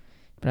slow,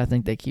 but I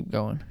think they keep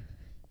going.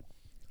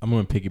 I'm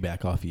going to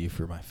piggyback off of you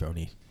for my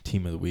phony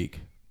team of the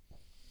week.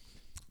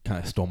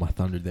 Kind of stole my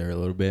thunder there a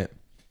little bit.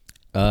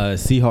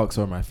 Seahawks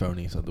are my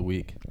phonies of the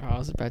week. Oh, I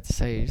was about to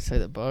say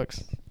the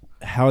Bucs.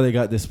 How they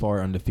got this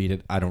far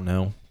undefeated, I don't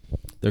know.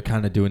 They're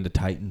kind of doing the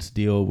Titans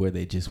deal where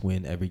they just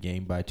win every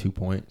game by 2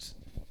 points.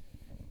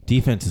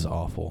 Defense is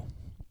awful.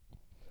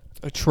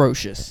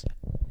 Atrocious.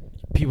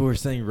 People were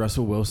saying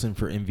Russell Wilson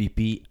for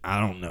MVP. I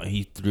don't know.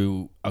 He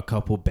threw a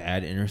couple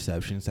bad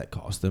interceptions that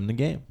cost them the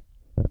game.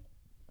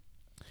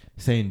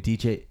 Saying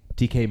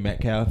DK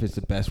Metcalf is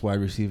the best wide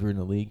receiver in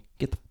the league.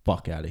 Get the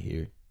fuck out of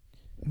here.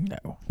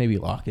 No. Maybe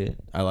Lockett.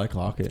 I like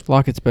Lockett.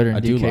 Lockett's better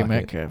than DK Lockett.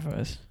 Metcalf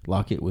is.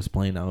 Lockett was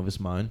playing out of his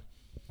mind.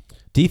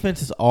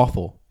 Defense is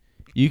awful.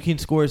 You can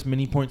score as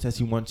many points as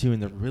you want to,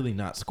 and they're really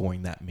not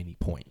scoring that many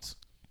points.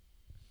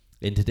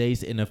 In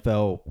today's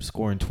NFL,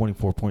 scoring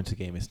 24 points a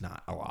game is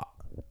not a lot.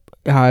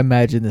 I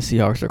imagine the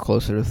Seahawks are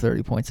closer to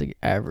 30 points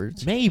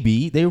average.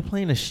 Maybe. They were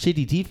playing a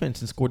shitty defense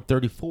and scored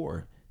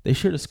 34. They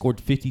should have scored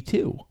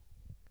 52.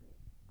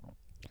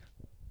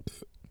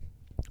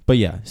 But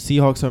yeah,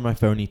 Seahawks are my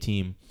phony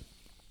team.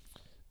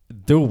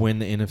 They'll win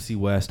the NFC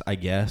West, I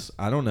guess.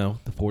 I don't know.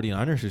 The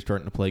 49ers are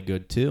starting to play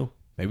good too.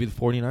 Maybe the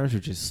 49ers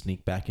will just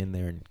sneak back in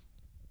there and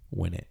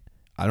win it.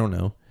 I don't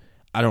know.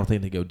 I don't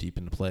think they go deep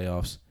in the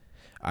playoffs.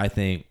 I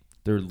think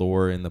their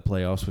lure in the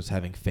playoffs was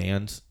having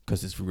fans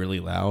because it's really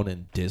loud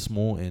and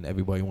dismal and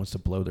everybody wants to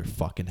blow their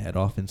fucking head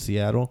off in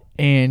Seattle.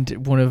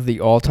 And one of the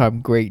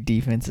all-time great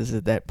defenses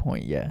at that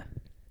point, yeah.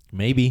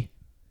 Maybe.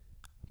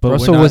 But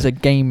Russell was a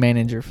game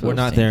manager for We're those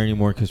not teams. there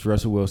anymore because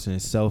Russell Wilson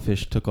is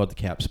selfish, took all the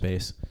cap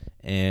space,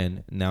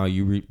 and now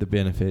you reap the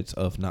benefits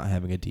of not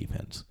having a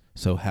defense.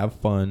 So have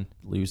fun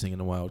losing in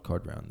the wild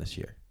card round this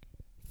year.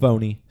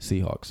 Phony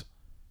Seahawks.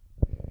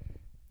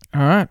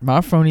 All right,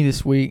 my phony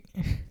this week,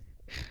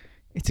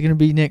 it's going to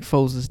be Nick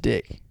Foles'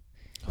 dick.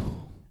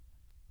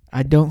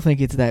 I don't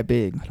think it's that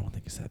big. I don't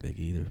think it's that big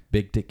either.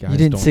 Big dick guys. You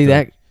didn't don't see throw-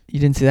 that? You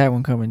didn't see that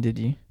one coming, did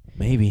you?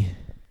 Maybe.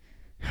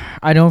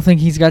 I don't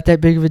think he's got that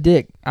big of a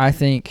dick. I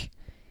think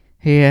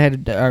he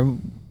had.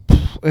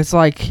 It's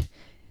like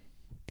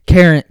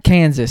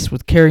Kansas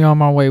with "Carry On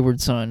My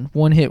Wayward Son,"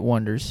 one-hit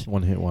wonders.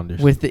 One-hit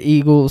wonders. With the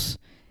Eagles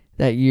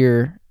that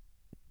year,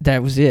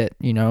 that was it.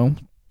 You know,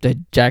 the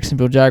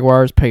Jacksonville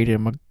Jaguars paid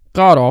him a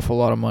god-awful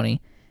lot of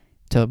money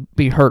to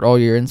be hurt all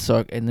year and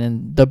suck, and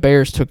then the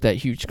Bears took that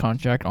huge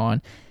contract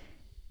on.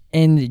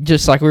 And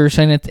just like we were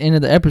saying at the end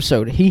of the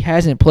episode, he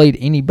hasn't played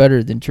any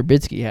better than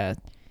Trubisky had.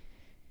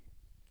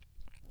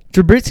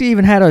 Trubisky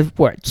even had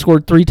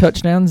scored 3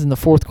 touchdowns in the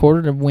fourth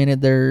quarter to win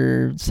at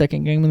their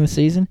second game of the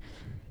season.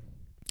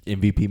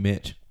 MVP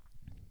Mitch.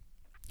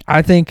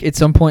 I think at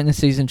some point in the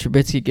season,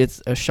 Trubisky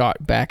gets a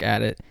shot back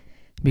at it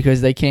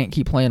because they can't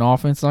keep playing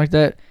offense like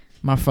that.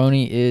 My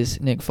phony is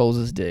Nick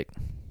Foles' dick.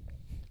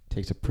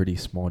 Takes a pretty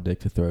small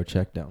dick to throw a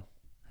check down.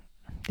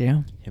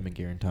 Yeah. Him and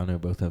Garantano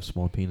both have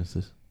small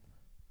penises.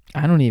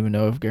 I don't even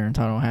know if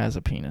Garantano has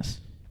a penis.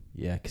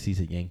 Yeah, because he's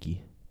a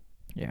Yankee.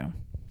 Yeah.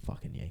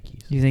 Fucking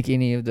Yankees. Do you think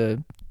any of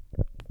the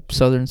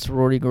Southern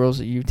sorority girls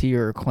at UT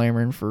are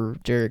clamoring for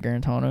Jared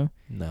Garantano?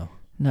 No.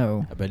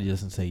 No. I bet he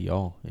doesn't say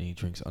y'all and he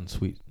drinks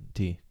unsweet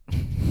tea.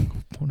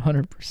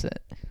 100%.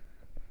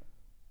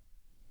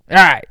 All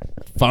right.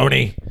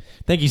 Phony.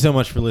 Thank you so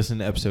much for listening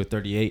to episode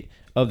 38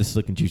 of the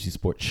Slick and Juicy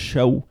Sports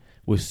Show.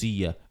 We'll see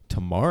you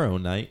tomorrow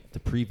night to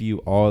preview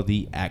all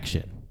the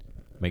action.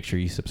 Make sure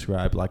you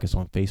subscribe, like us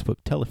on Facebook,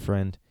 tell a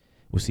friend.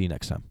 We'll see you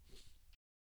next time.